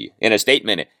Pelosi, in a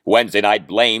statement Wednesday night,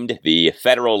 blamed the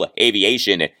Federal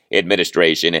Aviation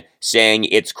Administration, saying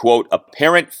its, quote,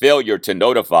 apparent failure to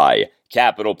notify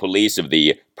Capitol Police of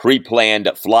the pre-planned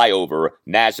flyover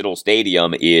National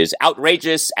Stadium is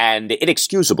outrageous and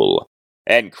inexcusable,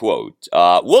 end quote.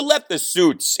 We'll let the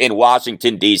suits in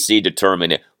Washington, D.C.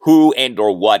 determine who and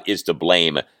or what is to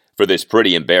blame for this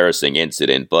pretty embarrassing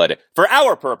incident. But for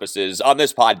our purposes on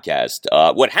this podcast,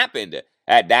 what happened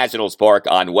at Nationals Park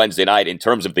on Wednesday night in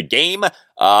terms of the game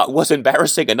was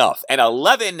embarrassing enough. An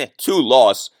 11-2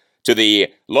 loss to the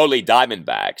lowly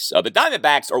Diamondbacks. The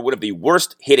Diamondbacks are one of the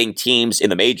worst hitting teams in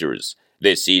the majors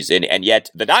this season, and yet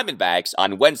the Diamondbacks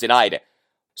on Wednesday night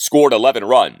scored 11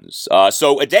 runs.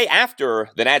 So a day after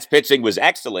the Nats pitching was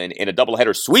excellent in a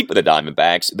doubleheader sweep of the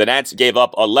Diamondbacks, the Nats gave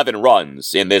up 11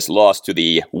 runs in this loss to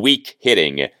the weak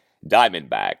hitting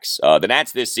Diamondbacks. The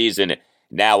Nats this season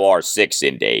now are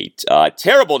 6-8.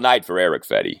 Terrible night for Eric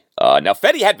Fedde. Now,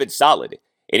 Fedde had been solid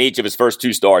in each of his first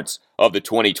 2 starts of the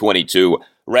 2022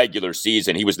 regular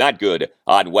season. He was not good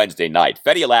on Wednesday night.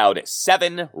 Fedde allowed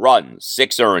 7 runs,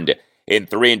 6 earned in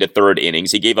 3 1/3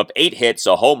 innings. He gave up 8 hits,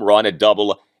 a home run, a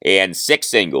double, and 6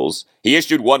 singles. He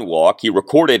issued 1 walk. He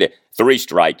recorded 3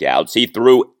 strikeouts. He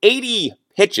threw 80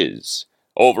 pitches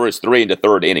over his 3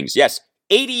 1/3 innings. Yes,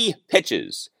 80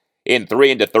 pitches in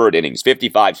 3 1/3 innings,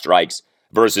 55 strikes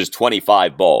versus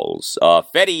 25 balls.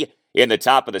 Fedde, in the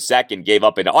top of the second, gave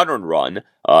up an unearned run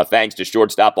thanks to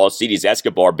shortstop Alcides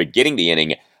Escobar beginning the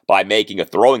inning by making a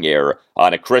throwing error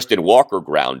on a Christian Walker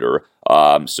grounder.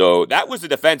 So that was a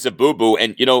defensive boo-boo.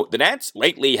 And, you know, the Nats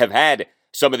lately have had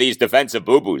some of these defensive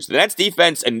boo-boos. The Nats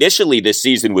defense initially this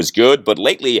season was good, but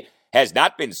lately has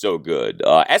not been so good.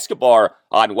 Escobar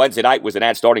on Wednesday night was the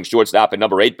Nats starting shortstop and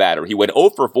number 8 batter. He went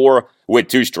 0 for 4 with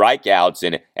 2 strikeouts,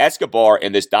 and Escobar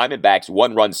in this Diamondbacks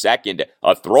 1-run second,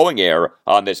 a throwing error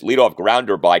on this leadoff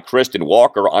grounder by Christian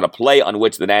Walker on a play on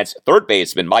which the Nats third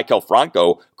baseman Maikel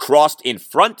Franco crossed in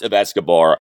front of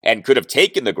Escobar and could have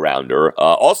taken the grounder.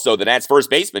 Also, the Nats first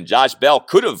baseman Josh Bell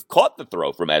could have caught the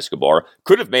throw from Escobar,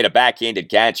 could have made a backhanded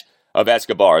catch of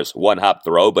Escobar's one-hop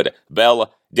throw, but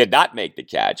Bell did not make the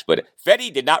catch. But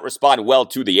Fedde did not respond well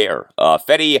to the error.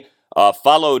 Fedde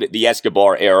followed the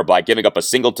Escobar error by giving up a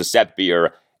single to Seth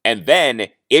Beer and then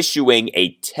issuing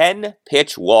a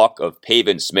 10-pitch walk of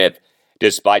Pavin Smith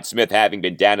despite Smith having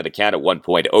been down to the count at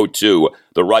 1.02.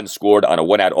 The run scored on a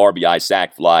one-out RBI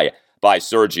sac fly by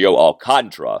Sergio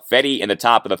Alcantara. Fetty in the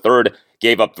top of the third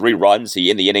gave up 3 runs.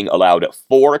 He, in the inning, allowed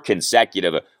 4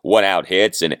 consecutive one-out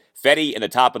hits. And Fetty in the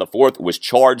top of the fourth was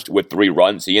charged with 3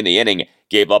 runs. He, in the inning,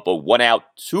 gave up a 1-out,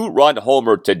 2-run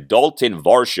homer to Dalton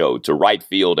Varsho to right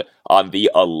field on the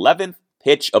 11th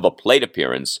pitch of a plate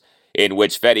appearance, in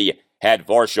which Fetty had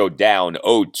Varsho down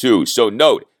 0-2. So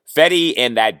note, Fetty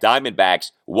in that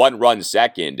Diamondbacks 1-run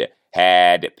second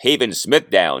had Pavin Smith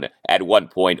down at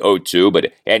 1.02,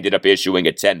 but ended up issuing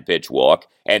a 10-pitch walk.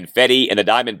 And Fetty in the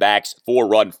Diamondbacks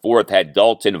 4-run fourth had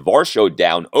Dalton Varsho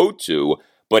down 0-2,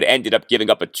 but ended up giving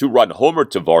up a 2-run homer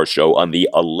to Varsho on the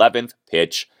 11th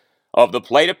pitch of the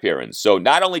plate appearance. So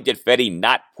not only did Fetty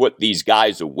not put these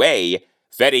guys away,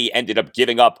 Fetty ended up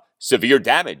giving up severe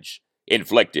damage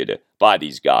inflicted by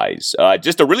these guys.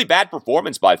 Just a really bad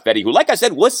performance by Fetty, who, like I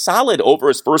said, was solid over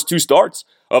his first 2 starts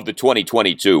of the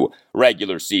 2022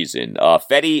 regular season.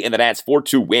 Fetty in the Nats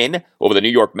 4-2 win over the New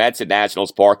York Mets at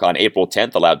Nationals Park on April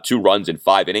 10th allowed 2 runs in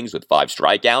 5 innings with 5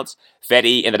 strikeouts.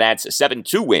 Fetty in the Nats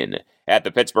 7-2 win at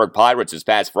the Pittsburgh Pirates this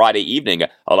past Friday evening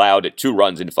allowed 2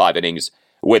 runs in 5 innings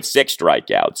with 6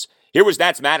 strikeouts. Here was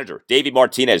Nats manager Davey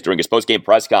Martinez during his postgame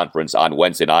press conference on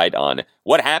Wednesday night on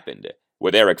what happened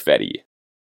with Eric Fetty.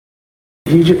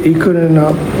 He couldn't.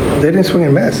 They didn't swing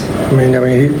and miss. I mean,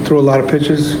 he threw a lot of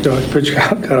pitches. His pitch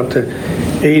got up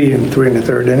to 80 in 3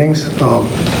 1/3 innings.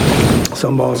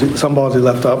 Some balls he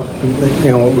left up.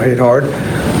 Hit hard.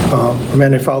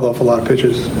 They fouled off a lot of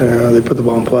pitches. They put the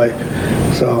ball in play.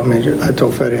 So I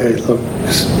told Fetty, hey, look,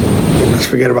 let's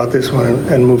forget about this one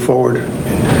and move forward.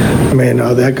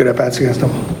 They had good at bats against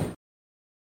them.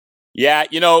 Yeah,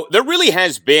 there really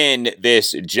has been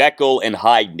this Jekyll and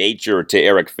Hyde nature to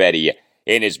Eric Fetty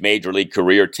in his major league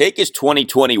career. Take his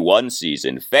 2021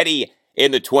 season. Fetty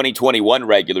in the 2021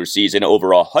 regular season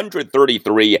over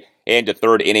 133 and a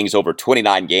third innings over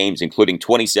 29 games, including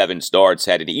 27 starts,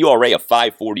 had an ERA of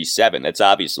 5.47. That's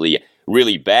obviously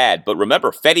really bad. But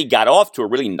remember, Fetty got off to a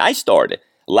really nice start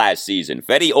last season.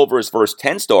 Fetty, over his first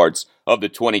 10 starts of the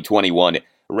 2021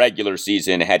 regular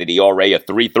season, had an ERA of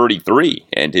 3.33,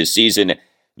 and his season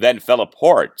then fell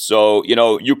apart. So,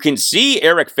 you can see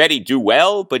Eric Fetty do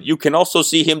well, but you can also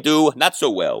see him do not so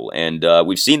well. And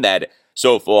we've seen that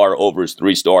so far over his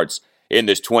 3 starts in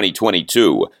this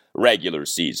 2022 regular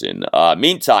season.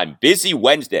 Meantime, busy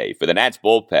Wednesday for the Nats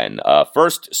bullpen.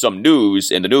 First, some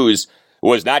news, and the news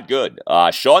was not good.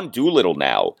 Sean Doolittle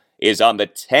now is on the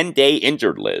 10-day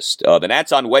injured list. The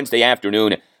Nats on Wednesday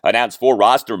afternoon announced 4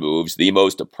 roster moves. The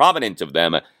most prominent of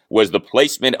them was the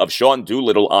placement of Sean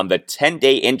Doolittle on the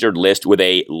 10-day injured list with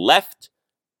a left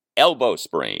elbow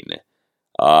sprain.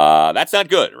 That's not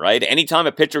good, right? Anytime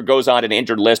a pitcher goes on an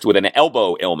injured list with an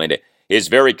elbow ailment is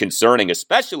very concerning,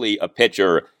 especially a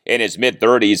pitcher in his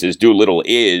mid-30s as Doolittle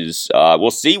is.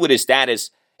 We'll see what his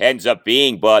status ends up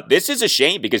being, but this is a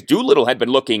shame because Doolittle had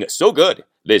been looking so good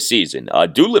this season.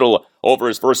 Doolittle, over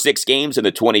his first 6 games in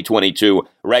the 2022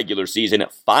 regular season,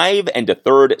 5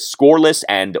 1/3 scoreless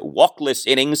and walkless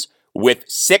innings with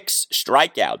 6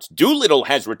 strikeouts. Doolittle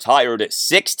has retired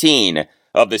 16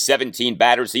 of the 17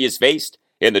 batters he has faced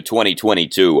in the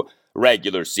 2022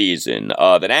 regular season.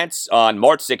 The Nats on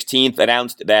March 16th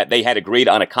announced that they had agreed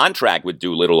on a contract with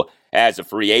Doolittle as a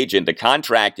free agent. The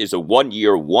contract is a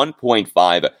 1-year,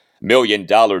 $1.5 million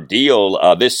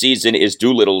deal. This season is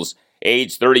Doolittle's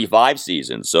age 35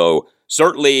 season. So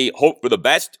certainly hope for the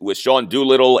best with Sean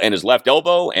Doolittle and his left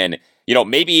elbow. And,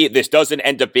 maybe this doesn't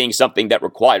end up being something that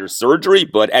requires surgery,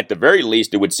 but at the very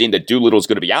least, it would seem that Doolittle's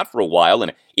going to be out for a while.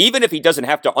 And even if he doesn't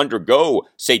have to undergo,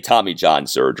 say, Tommy John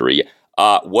surgery,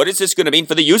 what is this going to mean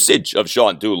for the usage of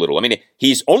Sean Doolittle?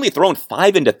 He's only thrown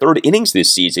 5 1/3 innings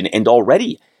this season, and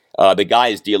already the guy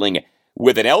is dealing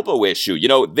with an elbow issue.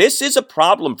 This is a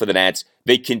problem for the Nats.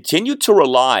 They continue to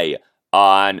rely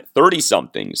on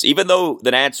 30-somethings, even though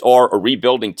the Nats are a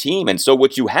rebuilding team. And so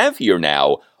what you have here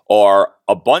now are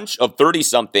a bunch of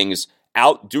 30-somethings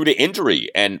out due to injury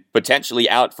and potentially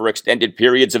out for extended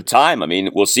periods of time.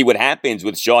 We'll see what happens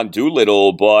with Sean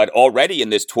Doolittle, but already in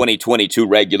this 2022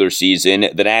 regular season,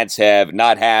 the Nats have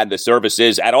not had the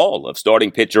services at all of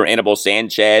starting pitcher Anibal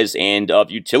Sanchez and of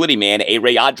utility man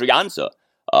A-Ray Adrianza.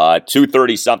 2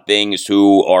 30-somethings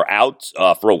who are out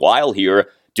for a while here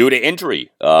due to injury.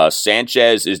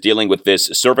 Sanchez is dealing with this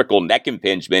cervical neck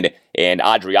impingement, and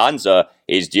Adrianza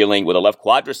is dealing with a left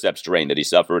quadriceps strain that he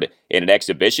suffered in an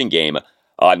exhibition game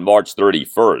on March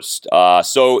 31st.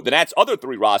 So the Nats' other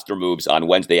 3 roster moves on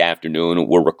Wednesday afternoon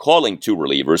were recalling 2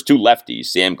 relievers, 2 lefties,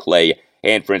 Sam Clay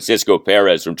and Francisco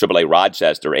Perez from AAA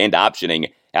Rochester, and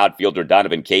optioning outfielder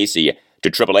Donovan Casey to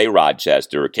AAA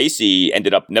Rochester. Casey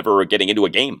ended up never getting into a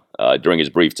game during his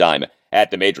brief time at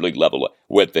the major league level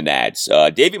with the Nats.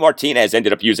 Davey Martinez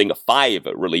ended up using 5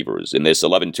 relievers in this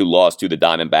 11-2 loss to the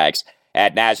Diamondbacks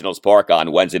at Nationals Park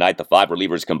on Wednesday night. The 5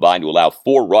 relievers combined to allow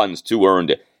 4 runs, 2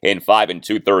 earned in 5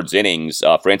 2/3 innings.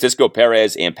 Francisco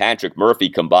Perez and Patrick Murphy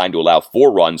combined to allow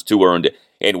 4 runs, 2 earned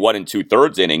in 1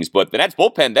 2/3 innings. But the Nats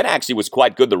bullpen then actually was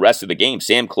quite good the rest of the game.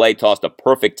 Sam Clay tossed a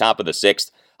perfect top of the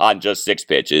 6th on just 6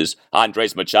 pitches.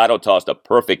 Andres Machado tossed a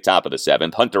perfect top of the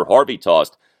 7th. Hunter Harvey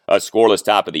tossed a scoreless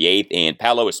top of the 8th. And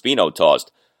Paolo Espino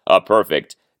tossed a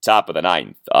perfect top of the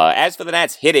 9th. As for the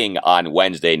Nats hitting on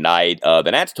Wednesday night,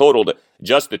 the Nats totaled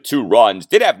just the 2 runs.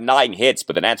 Did have 9 hits,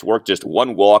 but the Nats worked just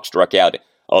 1 walk, struck out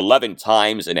 11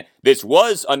 times. And this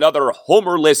was another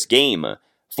homerless game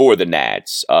for the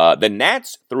Nats. The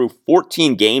Nats, through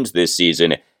 14 games this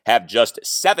season, have just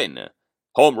 7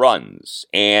 home runs.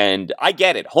 And I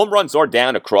get it. Home runs are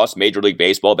down across Major League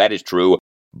Baseball. That is true.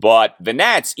 But the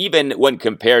Nats, even when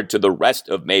compared to the rest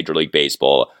of Major League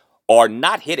Baseball, are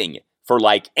not hitting for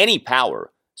like any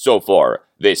power so far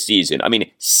this season. I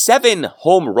mean, 7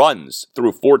 home runs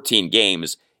through 14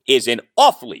 games is an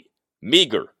awfully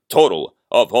meager total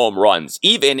of home runs,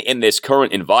 even in this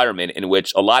current environment in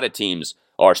which a lot of teams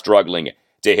are struggling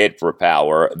to hit for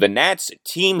power. The Nats'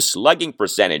 team slugging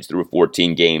percentage through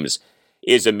 14 games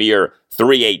is a mere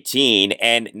 .318,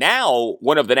 and now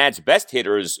one of the Nats' best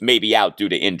hitters may be out due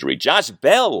to injury. Josh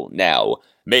Bell now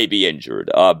may be injured.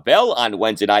 Bell on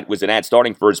Wednesday night was the Nats'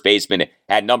 starting first baseman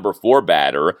at number 4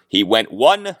 batter. He went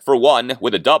 1 for 1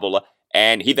 with a double,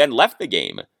 and he then left the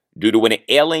game due to an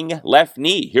ailing left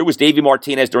knee. Here was Davey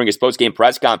Martinez during his postgame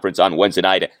press conference on Wednesday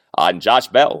night on Josh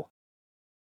Bell.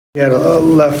 Yeah, the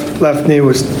left knee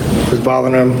was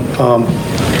bothering him.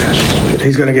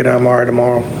 He's going to get an MRI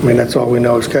tomorrow. I mean, that's all we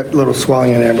know. He's got a little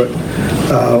swelling in there, but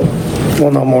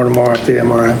we'll know more tomorrow at the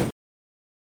MRI.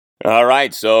 All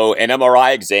right, so an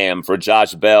MRI exam for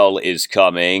Josh Bell is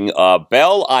coming.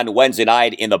 Bell on Wednesday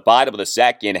night in the bottom of the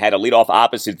 2nd had a leadoff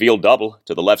opposite field double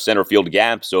to the left center field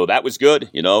gap, so that was good.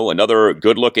 You know, another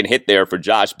good-looking hit there for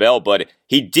Josh Bell, but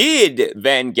he did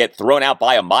then get thrown out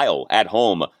by a mile at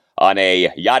home on a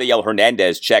Yadiel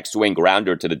Hernandez check swing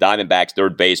grounder to the Diamondbacks'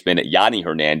 third baseman, Yanni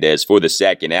Hernandez, for the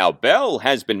 2nd out. Bell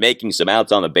has been making some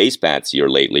outs on the base paths here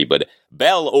lately, but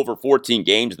Bell, over 14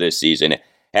 games this season,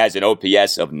 has an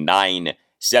OPS of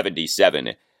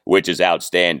 .977, which is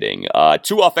outstanding.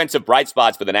 2 offensive bright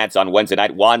spots for the Nats on Wednesday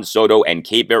night, Juan Soto and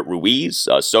Keibert Ruiz.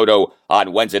 Soto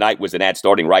on Wednesday night was the Nats'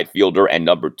 starting right fielder and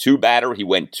number 2 batter. He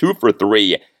went 2 for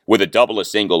 3 with a double, a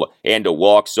single, and a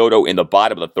walk. Soto in the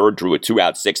bottom of the 3rd drew a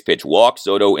 2-out 6-pitch walk.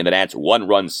 Soto in the Nats'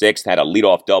 1-run 6th had a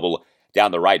leadoff double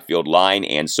down the right field line,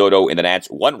 and Soto in the Nats'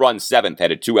 1-run 7th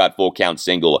had a 2-out full count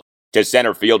single to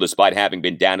center field despite having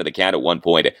been down to the count at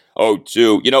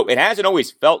 1.02. You know, it hasn't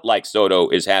always felt like Soto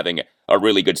is having a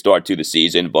really good start to the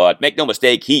season, but make no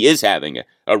mistake, he is having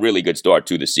a really good start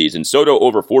to the season. Soto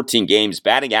over 14 games,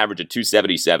 batting average of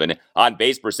 .277, on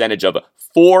base percentage of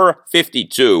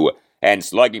 .452, and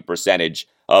slugging percentage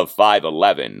of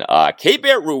 .511.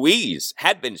 Keibert Ruiz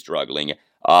had been struggling,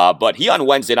 but he on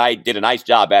Wednesday night did a nice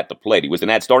job at the plate. He was the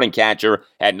Nats starting catcher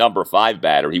at number 5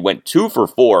 batter. He went 2 for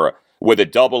 4 with a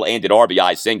double and an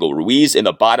RBI single. Ruiz in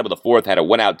the bottom of the 4th had a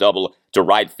 1-out double to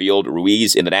right field.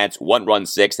 Ruiz in the Nats' 1-run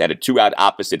 6th had a 2-out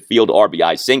opposite field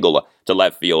RBI single to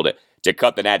left field to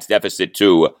cut the Nats deficit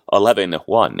to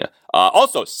 11-1.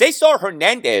 Also, Cesar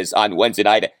Hernandez on Wednesday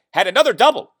night had another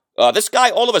double. This guy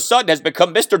all of a sudden has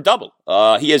become Mr. Double.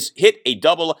 He has hit a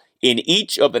double in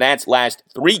each of the Nats' last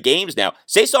 3 games now.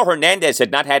 Cesar Hernandez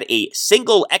had not had a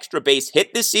single extra base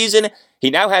hit this season. He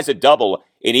now has a double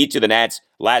in each of the Nats'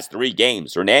 last 3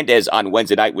 games. Hernandez on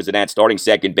Wednesday night was the Nats' starting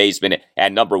second baseman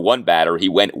and number 1 batter. He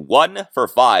went 1 for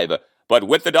 5, but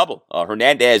with the double.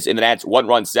 Hernandez in the Nats'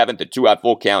 1-run 7th, a 2-out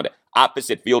full count,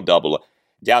 opposite field double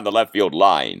down the left field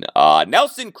line.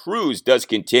 Nelson Cruz does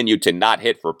continue to not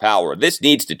hit for power. This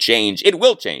needs to change. It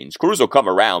will change. Cruz will come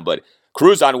around, but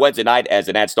Cruz on Wednesday night as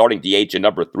the Nats starting DH and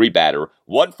number 3 batter,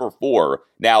 1 for 4.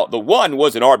 Now, the 1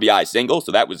 was an RBI single,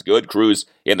 so that was good. Cruz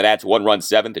in the Nats' 1-run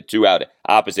 7th, a 2-out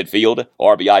opposite field,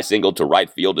 RBI single to right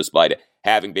field despite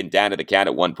having been down to the count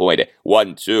at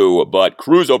 1.12. But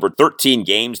Cruz over 13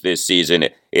 games this season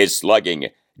is slugging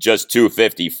just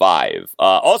 .255.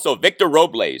 Also, Victor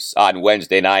Robles on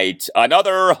Wednesday night,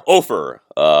 another offer.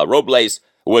 Robles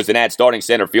was the Nats starting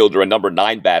center fielder and number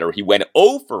 9 batter. He went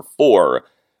 0 for 4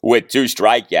 with 2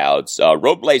 strikeouts.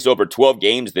 Robles over 12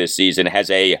 games this season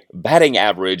has a batting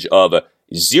average of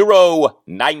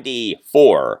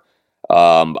 .094.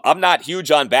 I'm not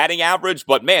huge on batting average,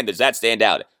 but man, does that stand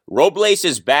out.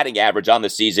 Robles' batting average on the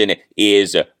season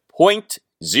is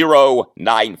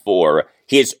 .094.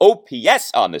 His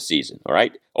OPS on the season, all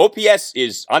right? OPS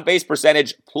is on-base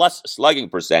percentage plus slugging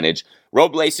percentage.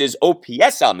 Robles'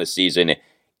 OPS on the season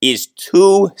is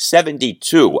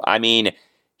 .272. I mean,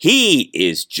 he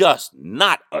is just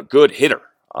not a good hitter.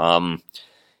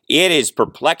 It is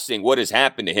perplexing what has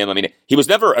happened to him. I mean, he was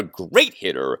never a great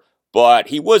hitter, but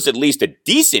he was at least a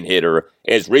decent hitter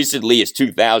as recently as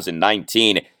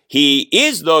 2019. He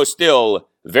is, though, still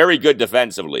very good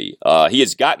defensively. He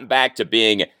has gotten back to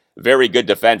being very good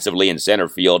defensively in center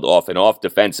field off an off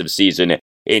defensive season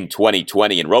in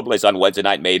 2020. And Robles on Wednesday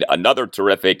night made another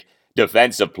terrific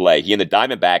defensive play. He and the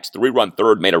Diamondbacks 3-run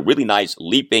third made a really nice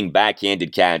leaping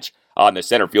backhanded catch on the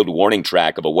center field warning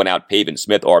track of a one-out Pavin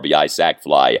Smith RBI sac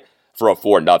fly for a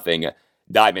 4-0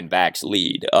 Diamondbacks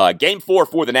lead. Game 4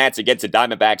 for the Nats against the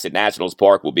Diamondbacks at Nationals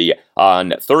Park will be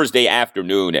on Thursday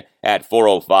afternoon at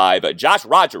 4:05. Josh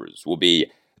Rogers will be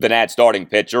the Nats starting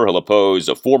pitcher. He'll oppose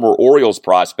a former Orioles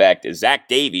prospect, Zach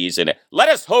Davies, and let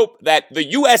us hope that the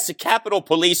U.S. Capitol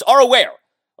Police are aware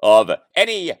of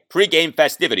any pregame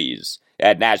festivities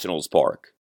at Nationals Park.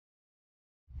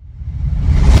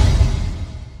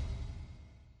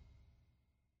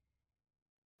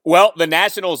 Well, the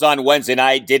Nationals on Wednesday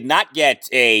night did not get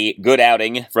a good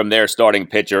outing from their starting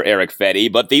pitcher, Eric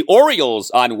Fedde, but the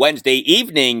Orioles on Wednesday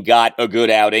evening got a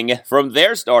good outing from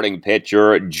their starting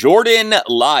pitcher, Jordan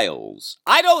Lyles.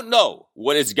 I don't know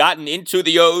what has gotten into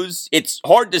the O's. It's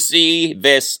hard to see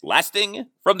this lasting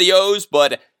from the O's,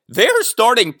 but their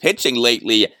starting pitching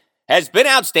lately has been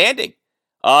outstanding.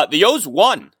 The O's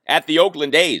won at the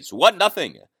Oakland A's,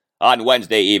 1-0 on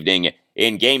Wednesday evening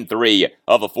in Game 3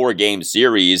 of a 4-game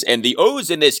series, and the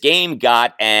O's in this game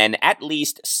got an at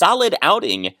least solid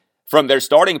outing from their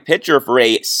starting pitcher for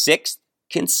a 6th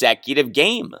consecutive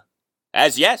game.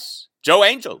 As yes, Joe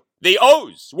Angel, the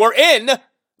O's were in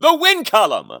the win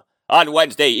column on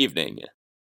Wednesday evening.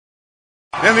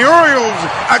 And the Orioles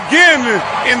again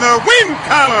in the win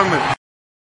column.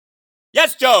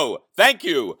 Yes, Joe, thank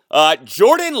you.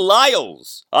 Jordan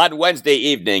Lyles on Wednesday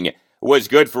evening was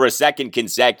good for a second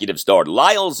consecutive start.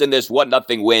 Lyles in this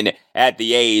 1-0 win at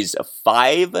the A's,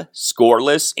 5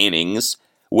 scoreless innings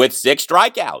with 6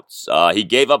 strikeouts. He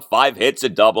gave up 5 hits, a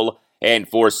double, and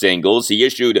 4 singles. He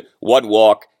issued 1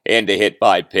 walk and a hit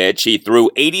by pitch. He threw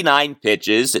 89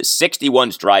 pitches,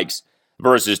 61 strikes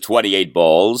versus 28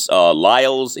 balls.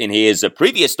 Lyles in his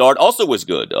previous start also was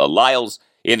good. Lyles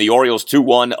in the Orioles'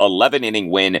 2-1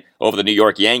 11-inning win over the New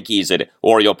York Yankees at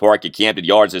Oriole Park at Camden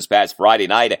Yards this past Friday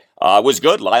night was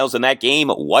good. Lyles in that game,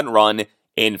 1 run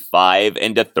in 5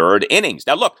 1/3 innings.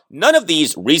 Now look, none of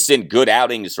these recent good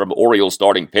outings from Orioles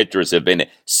starting pitchers have been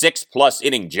 6+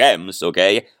 inning gems,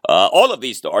 okay? All of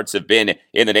these starts have been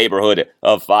in the neighborhood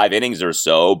of 5 innings or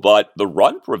so, but the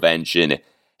run prevention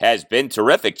has been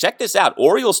terrific. Check this out.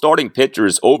 Orioles starting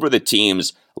pitchers over the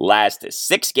team's last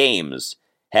 6 games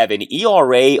have an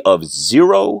ERA of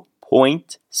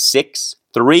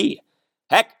 0.63.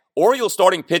 Heck, Orioles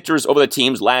starting pitchers over the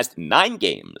team's last 9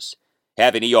 games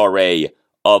have an ERA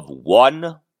of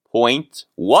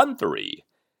 1.13.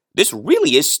 This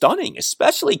really is stunning,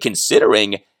 especially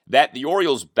considering that the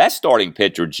Orioles' best starting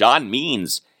pitcher, John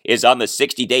Means, is on the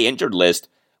 60-day injured list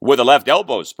with a left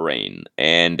elbow sprain.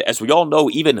 And as we all know,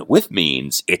 even with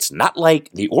Means, it's not like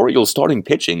the Orioles starting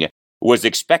pitching was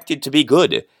expected to be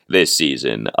good this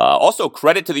season. Also,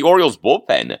 credit to the Orioles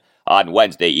bullpen on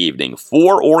Wednesday evening.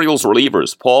 4 Orioles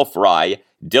relievers, Paul Fry,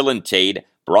 Dylan Tate,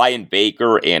 Brian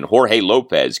Baker, and Jorge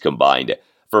Lopez combined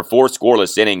for 4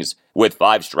 scoreless innings with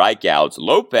 5 strikeouts.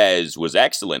 Lopez was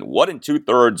excellent, 1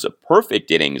 2/3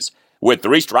 perfect innings with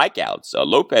 3 strikeouts.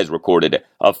 Lopez recorded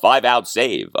a 5-out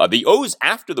save. The O's,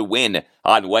 after the win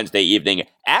on Wednesday evening,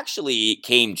 actually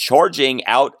came charging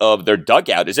out of their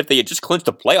dugout as if they had just clinched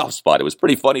a playoff spot. It was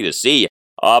pretty funny to see,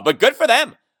 but good for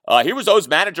them. Here was O's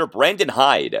manager Brandon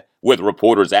Hyde with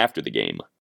reporters after the game.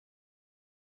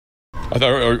 I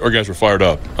thought our guys were fired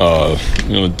up.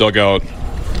 The dugout,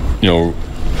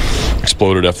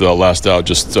 exploded after that last out.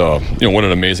 Just, what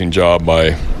an amazing job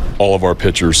by all of our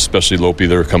pitchers, especially Lopi.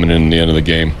 They're coming in the end of the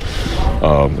game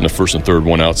in the 1st and 3rd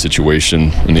 1-out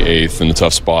situation in the 8th in a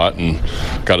tough spot, and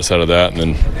got us out of that, and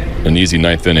then an easy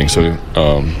 9th inning. So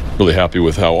really happy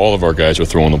with how all of our guys are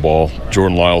throwing the ball.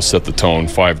 Jordan Lyles set the tone,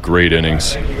 5 great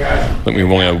innings. I think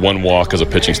we've only had 1 walk as a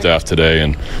pitching staff today,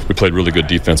 and we played really good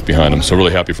defense behind them. So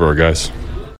really happy for our guys.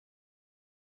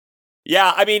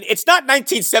 Yeah, I mean, it's not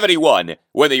 1971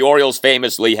 when the Orioles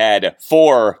famously had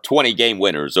 4 20-game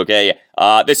winners, okay?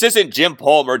 This isn't Jim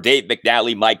Palmer, Dave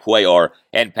McNally, Mike Cuellar,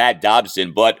 and Pat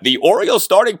Dobson, but the Orioles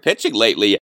starting pitching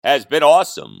lately has been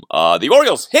awesome. The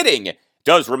Orioles hitting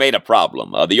does remain a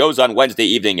problem. The O's on Wednesday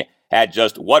evening had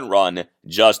just 1 run,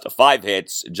 just 5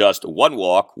 hits, just 1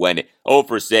 walk, went 0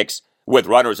 for 6 with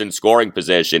runners in scoring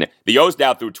position. The O's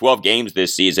now through 12 games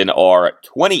this season are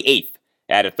 28th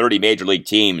out of 30 major league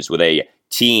teams with a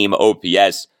team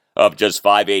OPS of just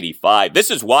 .585. This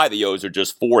is why the O's are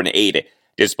just 4-8,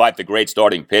 despite the great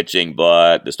starting pitching,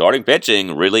 but the starting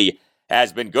pitching really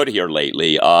has been good here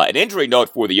lately. An injury note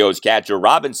for the O's catcher,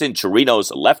 Robinson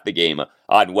Chirinos, left the game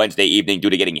on Wednesday evening due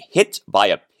to getting hit by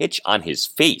a pitch on his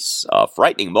face. A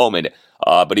frightening moment,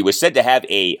 but he was said to have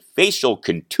a facial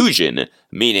contusion,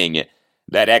 meaning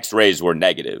that x-rays were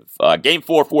negative. Game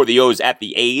 4 for the O's at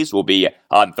the A's will be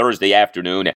on Thursday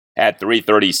afternoon at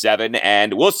 3:37,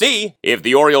 and we'll see if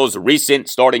the Orioles' recent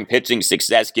starting pitching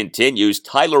success continues.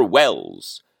 Tyler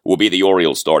Wells will be the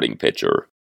Orioles' starting pitcher.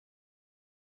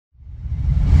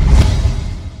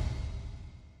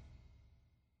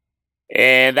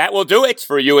 And that will do it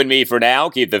for you and me for now.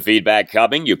 Keep the feedback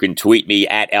coming. You can tweet me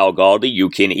at Al Galdi. You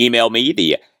can email me,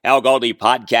 the Al Galdi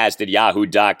podcast at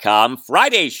yahoo.com.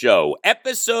 Friday show,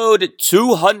 episode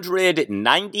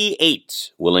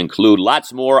 298, will include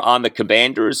lots more on the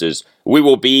Commanders as we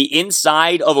will be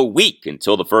inside of a week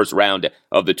until the first round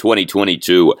of the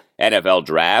 2022 NFL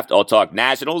Draft. I'll talk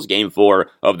Nationals. Game 4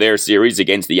 of their series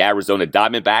against the Arizona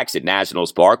Diamondbacks at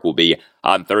Nationals Park will be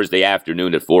on Thursday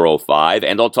afternoon at 4:05.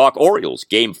 And I'll talk Orioles.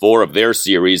 Game 4 of their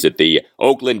series at the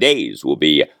Oakland A's will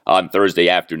be on Thursday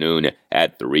afternoon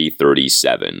at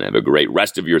 3:37. Have a great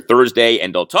rest of your Thursday,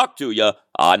 and I'll talk to you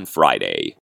on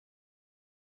Friday.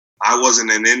 I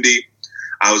wasn't in Indy.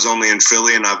 I was only in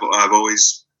Philly, and I've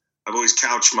always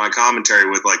couched my commentary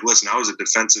with, like, listen, I was a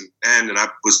defensive end, and I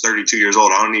was 32 years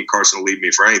old. I don't need Carson to lead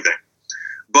me for anything.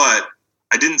 But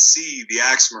I didn't see the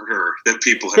axe murderer that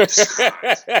people have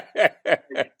described.